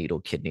or to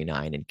needle kidney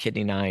 9. And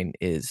kidney 9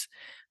 is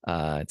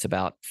it's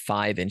about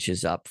 5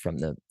 inches up from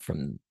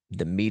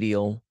the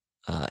medial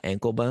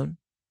ankle bone,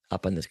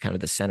 up on this kind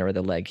of the center of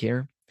the leg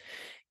here.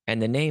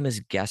 And the name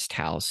is guest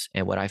house.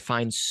 And what I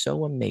find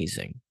so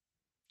amazing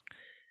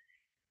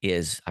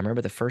is, I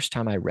remember the first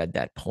time I read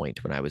that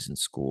point when I was in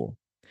school.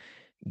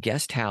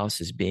 Guest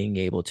house is being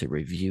able to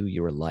review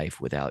your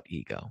life without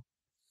ego.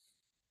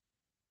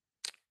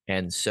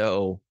 And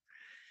so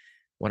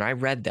when I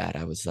read that,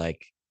 I was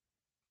like,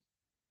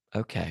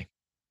 okay,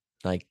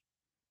 like,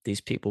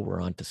 these people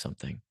were onto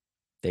something.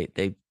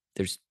 They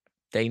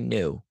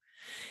knew.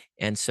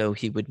 And so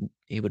he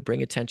would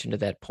bring attention to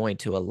that point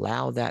to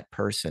allow that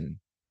person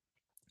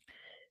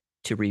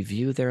to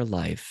review their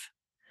life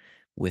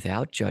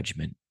without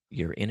judgment.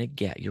 You're a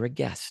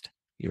guest.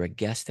 You're a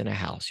guest in a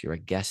house. You're a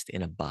guest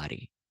in a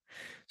body.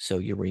 So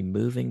you're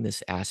removing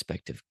this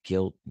aspect of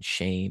guilt and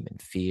shame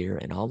and fear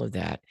and all of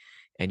that.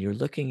 And you're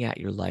looking at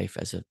your life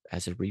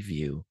as a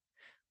review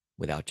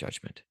without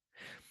judgment.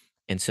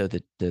 And so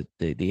the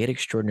 8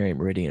 extraordinary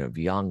meridian of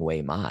Yang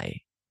Wei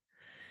Mai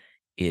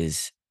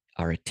is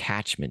our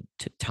attachment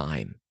to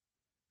time.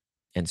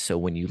 And so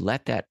when you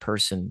let that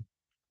person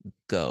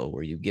go,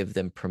 or you give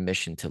them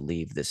permission to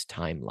leave this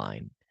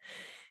timeline,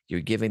 you're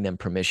giving them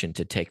permission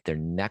to take their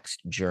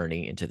next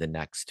journey into the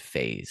next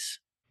phase.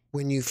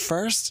 When you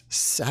first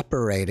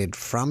separated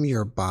from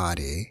your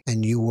body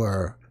and you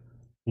were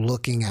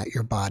looking at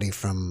your body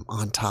from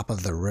on top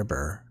of the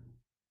river,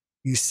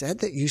 you said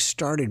that you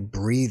started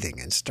breathing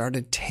and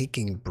started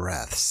taking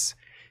breaths,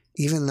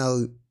 even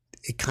though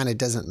it kind of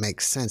doesn't make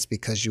sense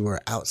because you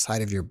were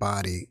outside of your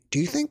body. Do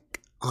you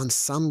think on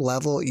some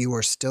level you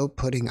were still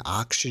putting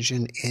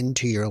oxygen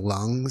into your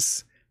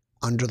lungs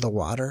under the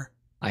water?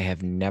 I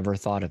have never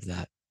thought of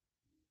that.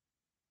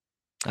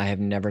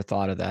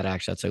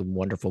 Actually, that's a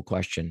wonderful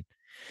question.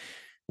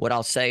 What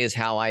I'll say is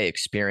how I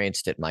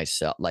experienced it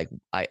myself. Like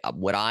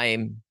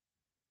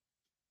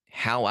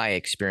how I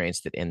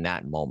experienced it in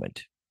that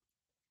moment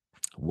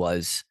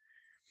was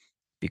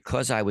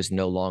because I was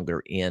no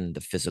longer in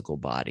the physical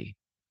body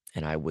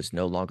and I was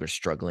no longer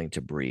struggling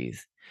to breathe.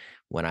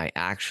 When I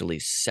actually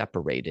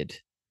separated,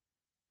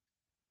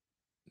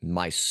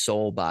 my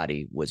soul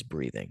body was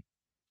breathing.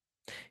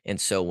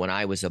 And so when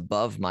I was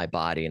above my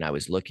body and I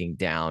was looking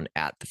down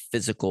at the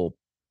physical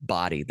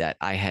body that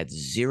I had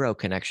zero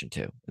connection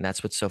to, and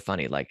that's what's so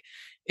funny. Like,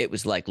 it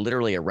was like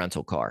literally a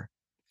rental car.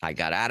 I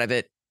got out of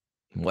it,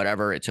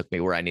 whatever. It took me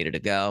where I needed to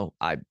go.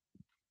 I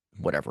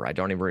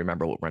don't even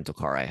remember what rental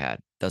car I had.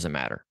 Doesn't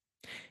matter.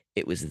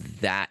 It was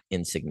that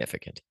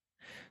insignificant.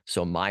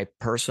 So my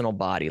personal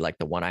body, like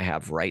the one I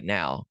have right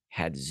now,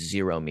 had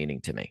zero meaning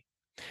to me.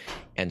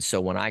 And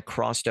so when I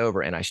crossed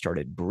over and I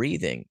started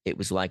breathing, it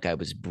was like I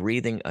was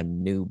breathing a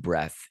new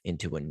breath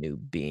into a new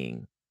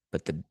being.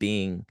 But the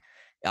being,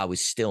 I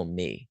was still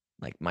me.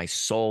 Like, my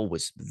soul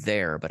was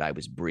there, but I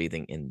was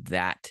breathing in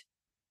that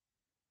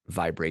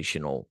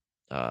vibrational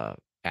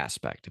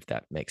aspect, if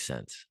that makes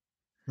sense.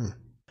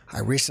 I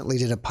recently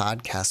did a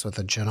podcast with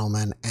a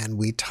gentleman, and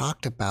we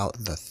talked about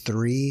the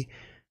 3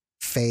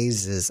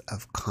 phases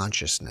of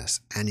consciousness,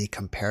 and he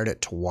compared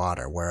it to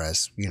water,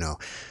 whereas,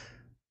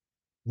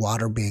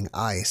 water being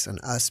ice and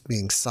us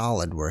being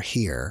solid, we're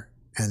here.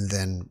 And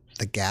then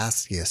the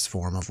gaseous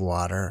form of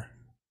water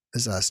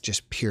is us,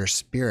 just pure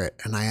spirit.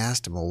 And I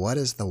asked him, well, what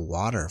is the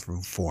water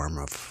form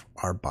of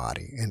our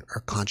body and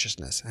our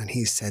consciousness? And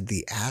he said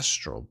the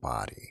astral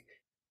body.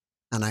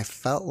 And I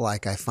felt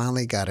like I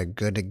finally got a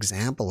good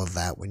example of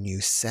that when you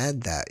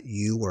said that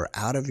you were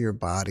out of your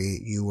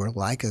body, you were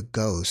like a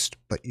ghost,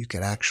 but you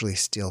could actually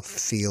still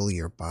feel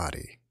your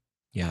body.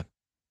 Yeah,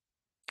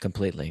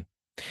 completely.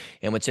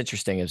 And what's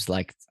interesting is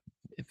like,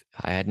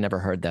 I had never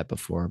heard that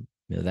before,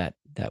 that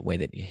way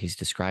that he's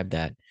described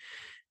that.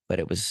 But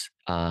it was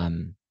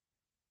when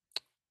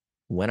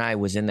I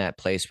was in that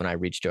place, when I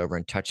reached over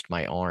and touched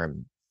my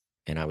arm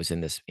and I was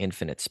in this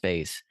infinite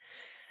space,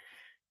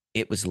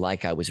 it was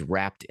like I was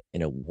wrapped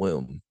in a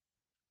womb.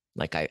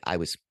 Like I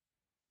was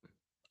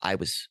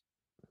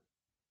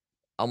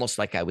almost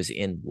like I was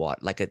in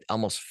what, like it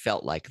almost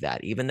felt like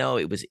that, even though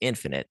it was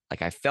infinite.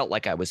 Like I felt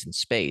like I was in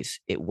space.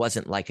 It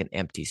wasn't like an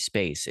empty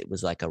space. It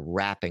was like a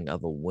wrapping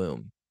of a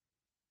womb.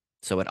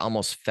 So it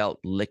almost felt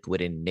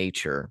liquid in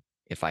nature.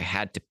 If I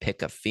had to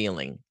pick a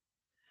feeling,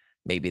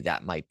 maybe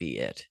that might be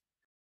it.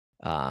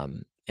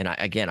 And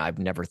again, I've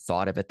never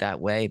thought of it that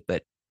way,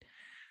 but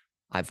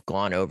I've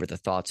gone over the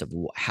thoughts of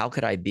how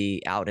could I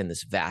be out in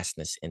this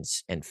vastness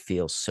and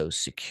feel so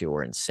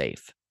secure and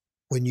safe.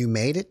 When you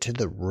made it to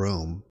the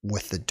room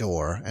with the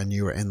door and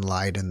you were in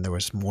light and there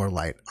was more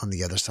light on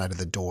the other side of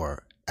the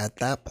door, at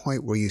that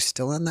point, were you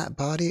still in that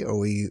body,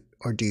 or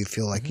do you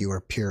feel like you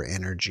were pure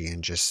energy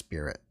and just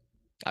spirit?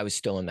 I was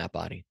still in that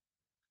body.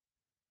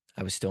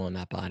 I was still in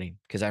that body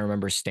because I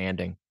remember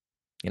standing.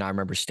 I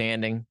remember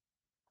standing,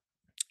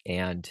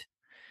 and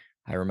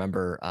I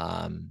remember,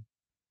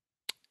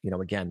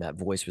 again, that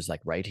voice was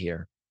like right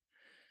here,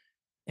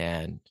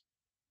 and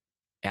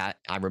I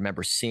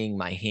remember seeing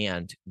my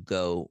hand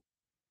go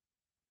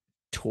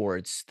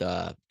towards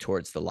the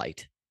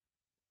light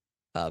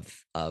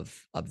of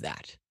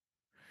that.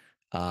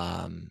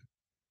 I'm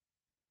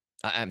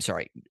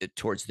sorry,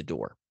 towards the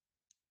door.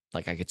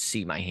 Like I could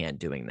see my hand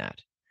doing that.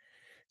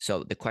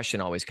 So the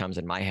question always comes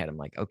in my head. I'm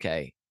like,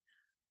 okay,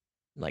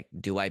 like,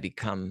 do I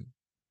become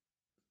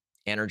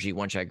energy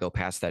once I go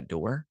past that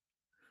door?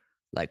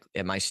 Like,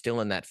 am I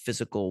still in that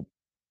physical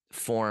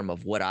form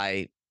of what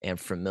I am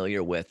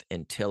familiar with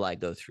until I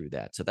go through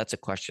that? So that's a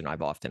question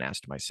I've often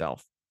asked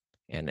myself,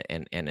 and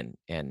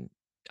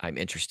I'm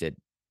interested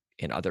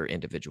in other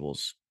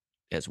individuals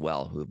as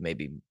well who've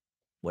maybe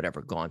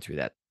whatever gone through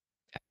that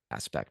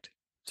aspect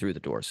through the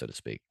door, so to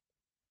speak.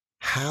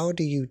 How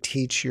do you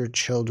teach your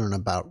children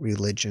about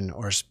religion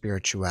or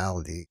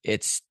spirituality?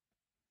 It's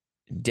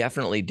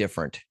definitely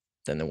different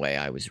than the way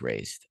I was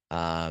raised.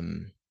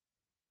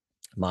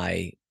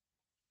 My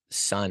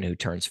son, who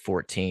turns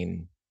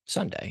 14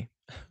 Sunday,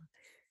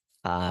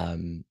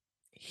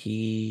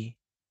 he,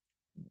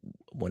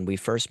 when we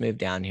first moved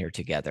down here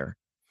together,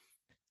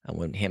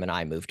 when him and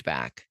I moved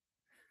back,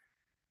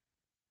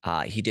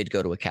 he did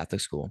go to a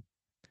Catholic school.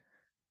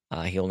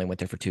 He only went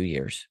there for 2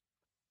 years.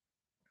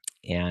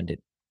 And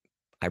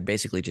I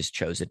basically just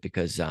chose it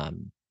because,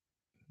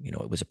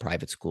 it was a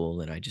private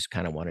school and I just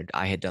kind of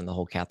I had done the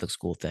whole Catholic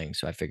school thing.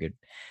 So I figured,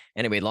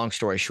 anyway, long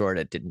story short,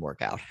 it didn't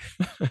work out.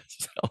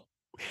 So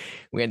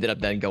we ended up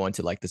then going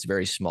to like this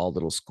very small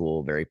little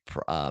school, very,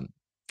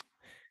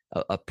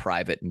 a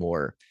private,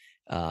 more,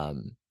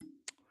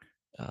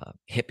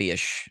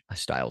 hippie-ish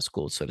style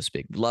school, so to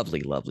speak. Lovely,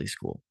 lovely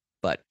school.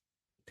 But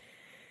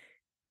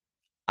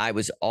I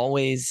was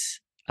always,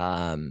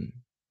 and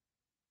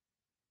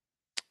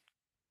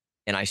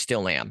I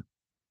still am,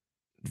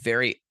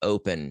 very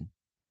open.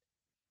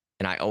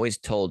 And I always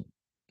told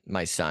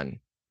my son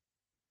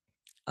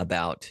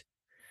about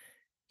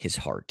his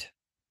heart.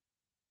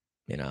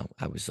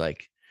 I was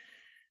like,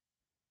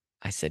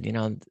 I said,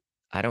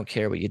 I don't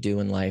care what you do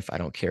in life. I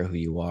don't care who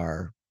you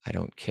are. I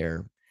don't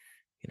care,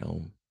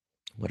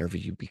 whatever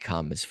you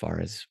become as far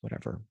as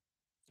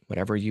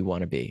whatever you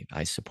want to be,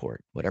 I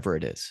support whatever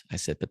it is. I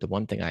said, but the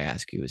one thing I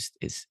ask you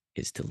is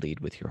to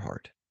lead with your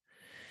heart.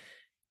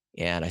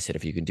 And I said,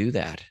 if you can do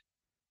that,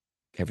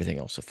 everything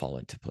else will fall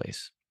into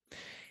place.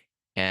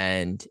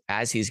 And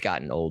as he's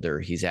gotten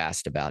older, he's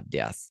asked about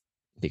death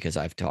because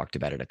I've talked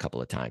about it a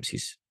couple of times.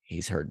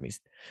 He's heard me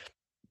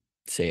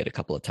say it a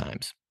couple of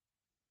times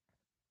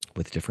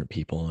with different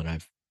people,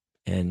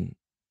 and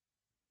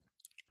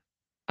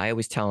I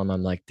always tell him,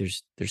 I'm like,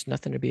 there's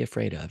nothing to be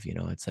afraid of.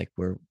 It's like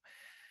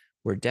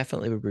we're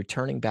definitely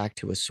returning back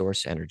to a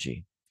source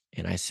energy.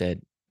 And I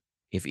said,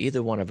 if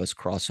either one of us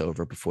cross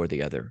over before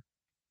the other,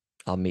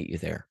 I'll meet you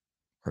there,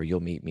 or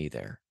you'll meet me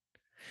there.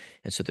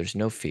 And so there's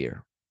no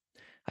fear.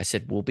 I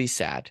said, we'll be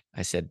sad.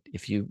 I said,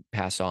 if you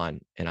pass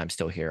on and I'm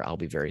still here, I'll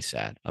be very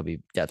sad. I'll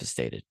be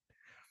devastated,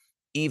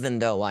 even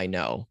though I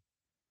know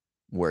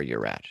where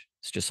you're at.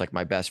 It's just like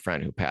my best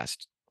friend who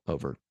passed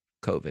over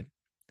COVID.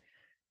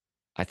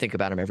 I think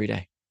about him every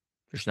day.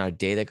 There's not a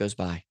day that goes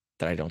by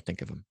that I don't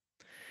think of him.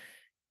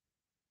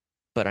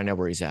 But I know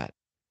where he's at,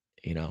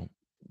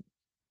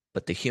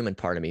 but the human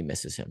part of me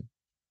misses him.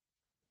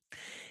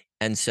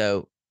 And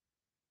so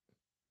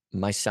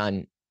my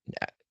son,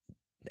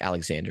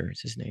 Alexander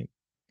is his name.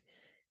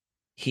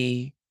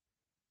 He's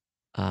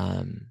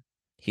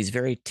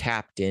very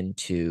tapped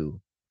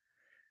into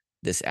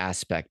this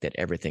aspect that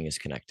everything is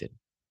connected.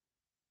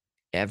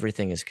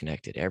 Everything is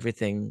connected.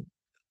 Everything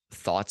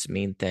thoughts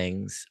mean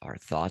things. Our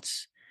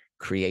thoughts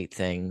create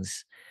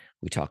things.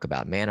 We talk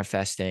about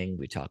manifesting.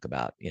 We talk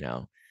about,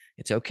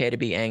 it's okay to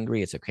be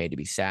angry. It's okay to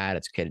be sad.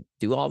 It's okay to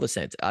do all the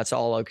things. That's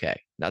all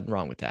okay. Nothing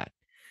wrong with that.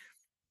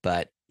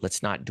 But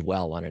let's not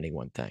dwell on any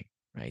one thing,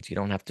 right? You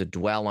don't have to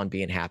dwell on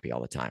being happy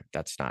all the time.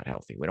 That's not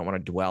healthy. We don't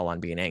want to dwell on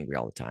being angry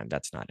all the time.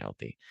 That's not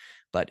healthy.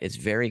 But it's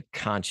very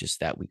conscious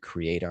that we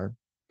create our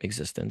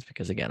existence,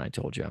 because again, I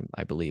told you,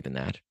 I believe in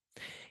that,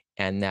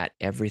 and that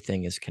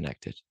everything is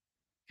connected.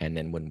 And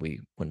then when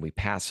we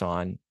pass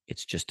on,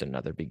 it's just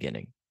another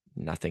beginning.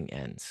 Nothing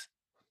ends.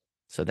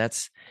 So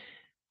that's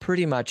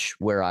pretty much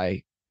where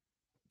I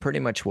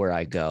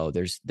go.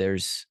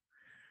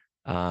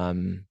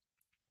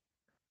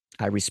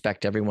 I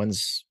respect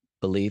everyone's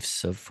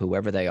beliefs of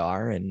whoever they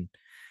are. And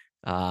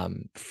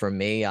for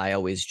me, I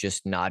always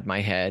just nod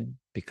my head,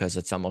 because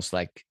it's almost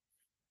like,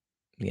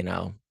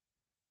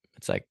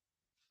 it's like,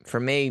 for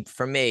me,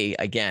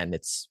 again,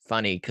 it's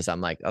funny because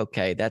I'm like,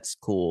 okay, that's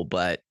cool.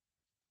 But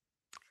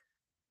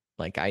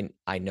like, I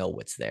know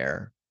what's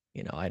there.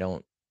 I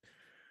don't,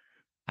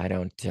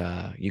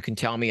 you can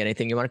tell me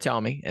anything you want to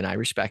tell me, and I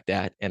respect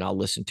that, and I'll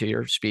listen to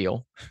your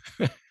spiel.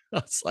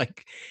 It's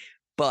like,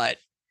 but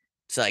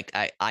it's like,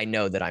 I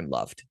know that I'm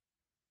loved.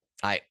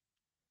 I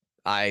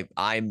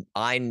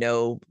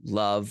know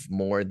love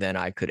more than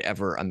I could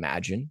ever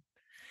imagine.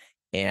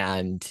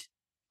 And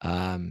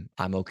I'm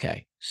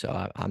okay. So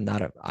I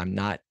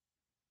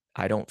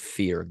don't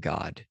fear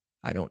God.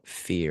 I don't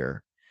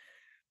fear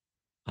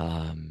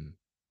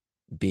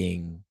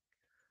being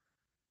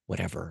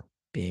whatever,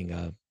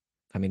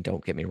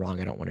 don't get me wrong.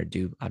 I don't want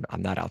to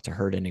I'm not out to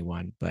hurt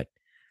anyone, but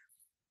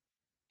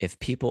if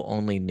people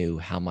only knew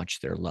how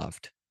much they're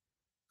loved,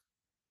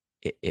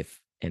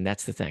 and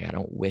that's the thing, I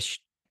don't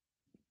wish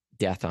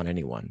death on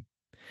anyone.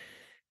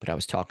 But I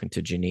was talking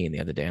to Janine the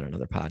other day on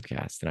another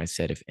podcast, and I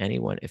said, if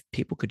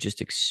people could just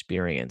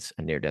experience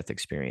a near-death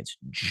experience,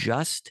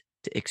 just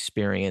to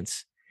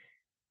experience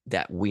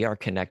that we are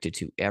connected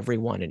to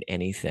everyone and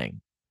anything,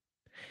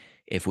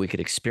 if we could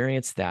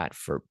experience that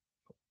for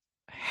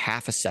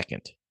half a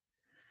second,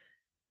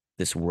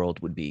 this world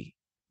would be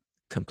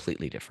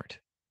completely different.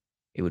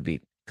 It would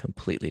be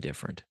completely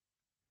different.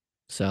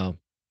 So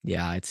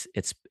yeah, it's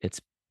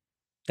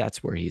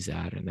that's where he's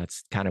at, and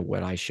that's kind of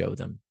what I show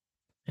them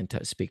and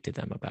to speak to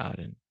them about,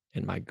 and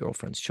my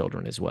girlfriend's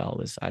children as well.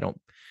 Is I don't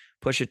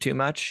push it too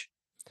much,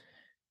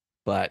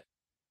 but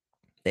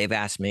they've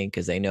asked me,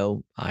 because they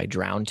know I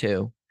drown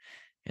too,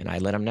 and I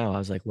let them know. I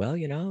was like, well,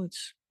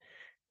 it's,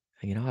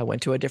 I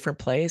went to a different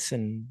place,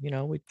 and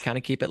we kind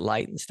of keep it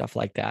light and stuff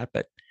like that.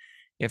 But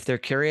if they're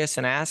curious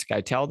and ask, I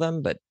tell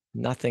them, but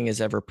nothing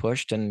is ever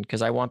pushed, and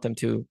because I want them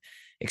to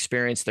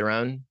experience their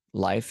own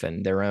life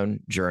and their own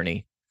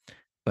journey.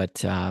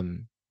 But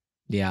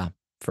yeah,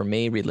 for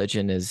me,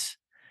 religion is,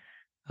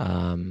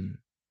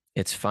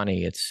 it's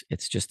funny.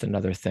 It's just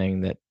another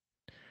thing that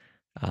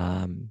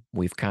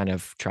we've kind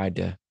of tried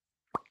to,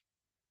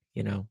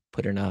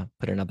 put in a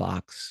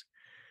box,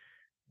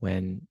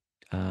 when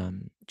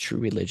true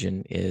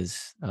religion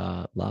is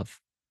love.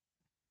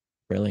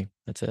 Really,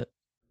 that's it.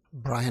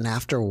 Brian,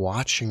 after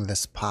watching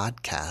this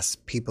podcast,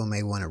 people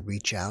may want to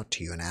reach out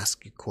to you and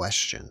ask you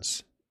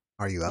questions.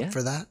 Are you up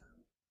for that?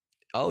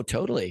 Oh,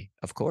 totally.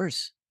 Of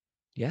course.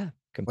 Yeah,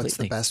 completely. What's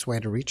the best way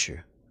to reach you?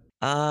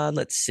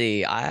 Let's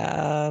see.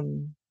 I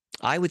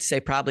would say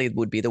probably it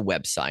would be the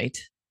website,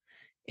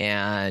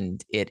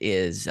 and it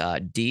is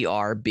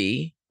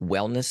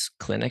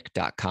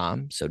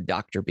drbwellnessclinic.com. So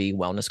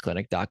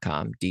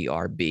drbwellnessclinic.com,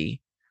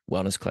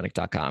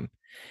 drbwellnessclinic.com.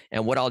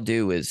 And what I'll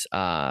do is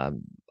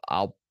I'll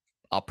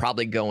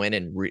probably go in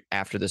and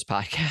after this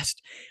podcast,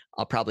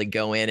 I'll probably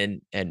go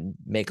in and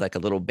make like a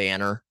little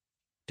banner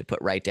to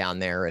put right down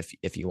there.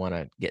 If you want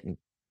to get in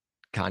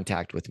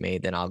contact with me,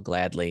 then I'll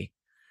gladly,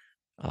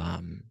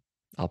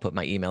 I'll put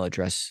my email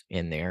address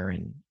in there,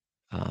 and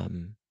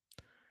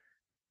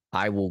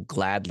I will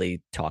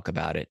gladly talk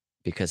about it,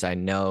 because I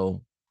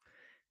know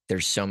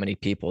there's so many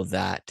people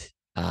that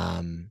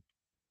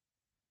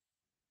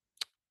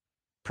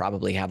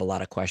probably have a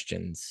lot of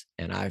questions,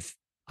 and I've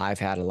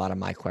had a lot of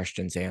my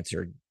questions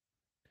answered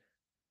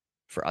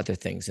for other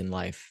things in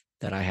life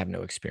that I have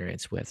no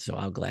experience with. So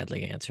I'll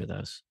gladly answer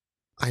those.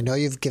 I know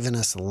you've given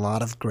us a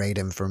lot of great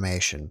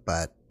information,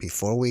 but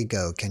before we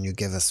go, can you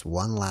give us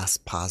one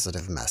last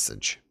positive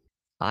message?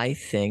 I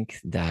think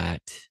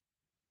that,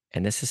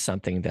 and this is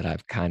something that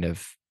I've kind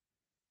of,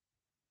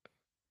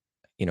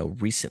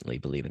 recently,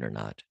 believe it or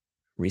not,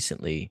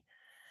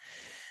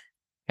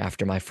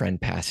 after my friend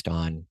passed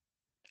on,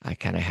 I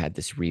kind of had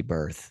this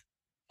rebirth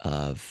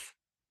of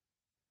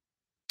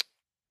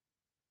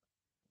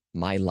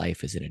my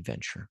life is an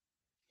adventure.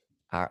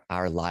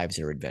 Our lives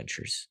are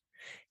adventures.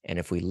 And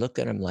if we look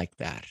at them like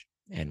that,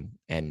 and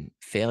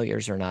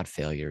failures are not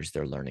failures,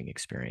 they're learning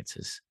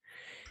experiences.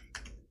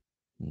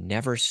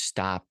 Never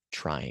stop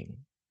trying.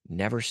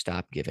 Never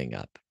stop giving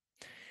up.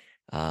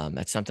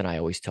 That's something I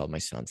always tell my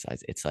sons.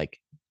 It's like,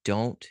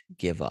 don't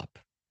give up.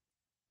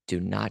 Do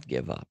not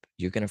give up.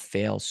 You're going to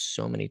fail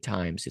so many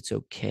times. It's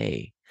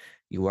okay.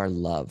 You are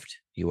loved.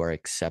 You are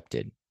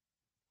accepted.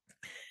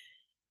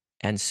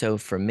 And so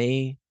for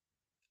me,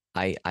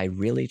 I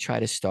really try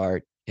to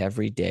start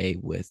every day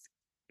with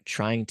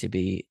trying to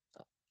be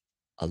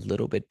a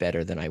little bit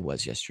better than I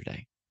was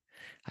yesterday.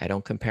 I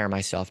don't compare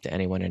myself to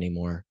anyone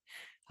anymore.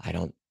 I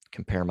don't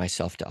compare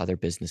myself to other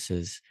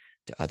businesses,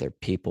 to other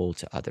people,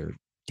 to other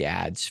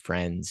dads,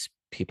 friends,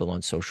 people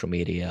on social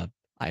media.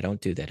 I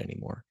don't do that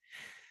anymore.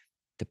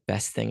 The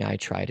best thing I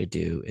try to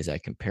do is I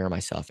compare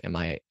myself. Am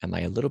I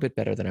a little bit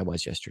better than I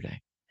was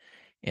yesterday?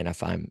 And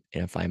if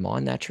I'm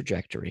on that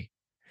trajectory,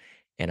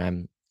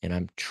 and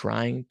I'm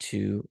trying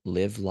to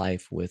live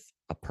life with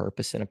a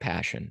purpose and a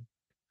passion,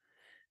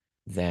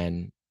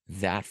 then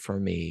that for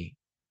me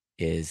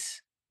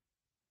is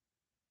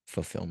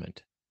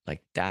fulfillment.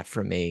 Like that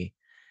for me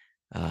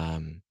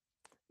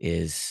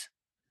is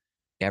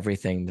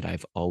everything that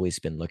I've always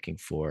been looking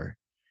for.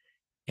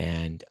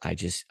 And I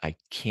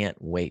can't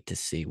wait to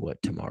see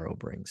what tomorrow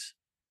brings.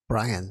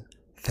 Brian,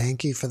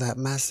 thank you for that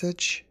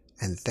message,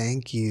 and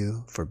thank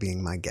you for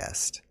being my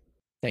guest.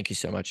 Thank you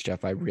so much,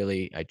 Jeff. I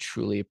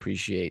truly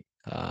appreciate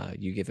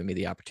you giving me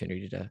the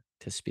opportunity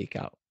to speak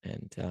out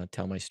and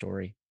tell my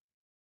story.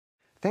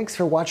 Thanks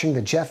for watching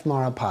the Jeff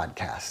Mara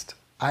podcast.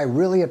 I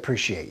really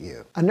appreciate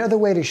you. Another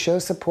way to show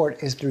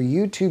support is through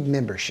YouTube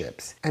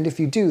memberships. And if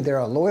you do, there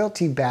are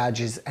loyalty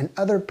badges and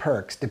other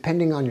perks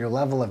depending on your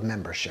level of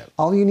membership.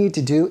 All you need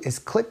to do is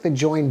click the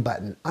join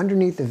button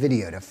underneath the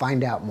video to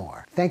find out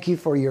more. Thank you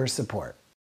for your support.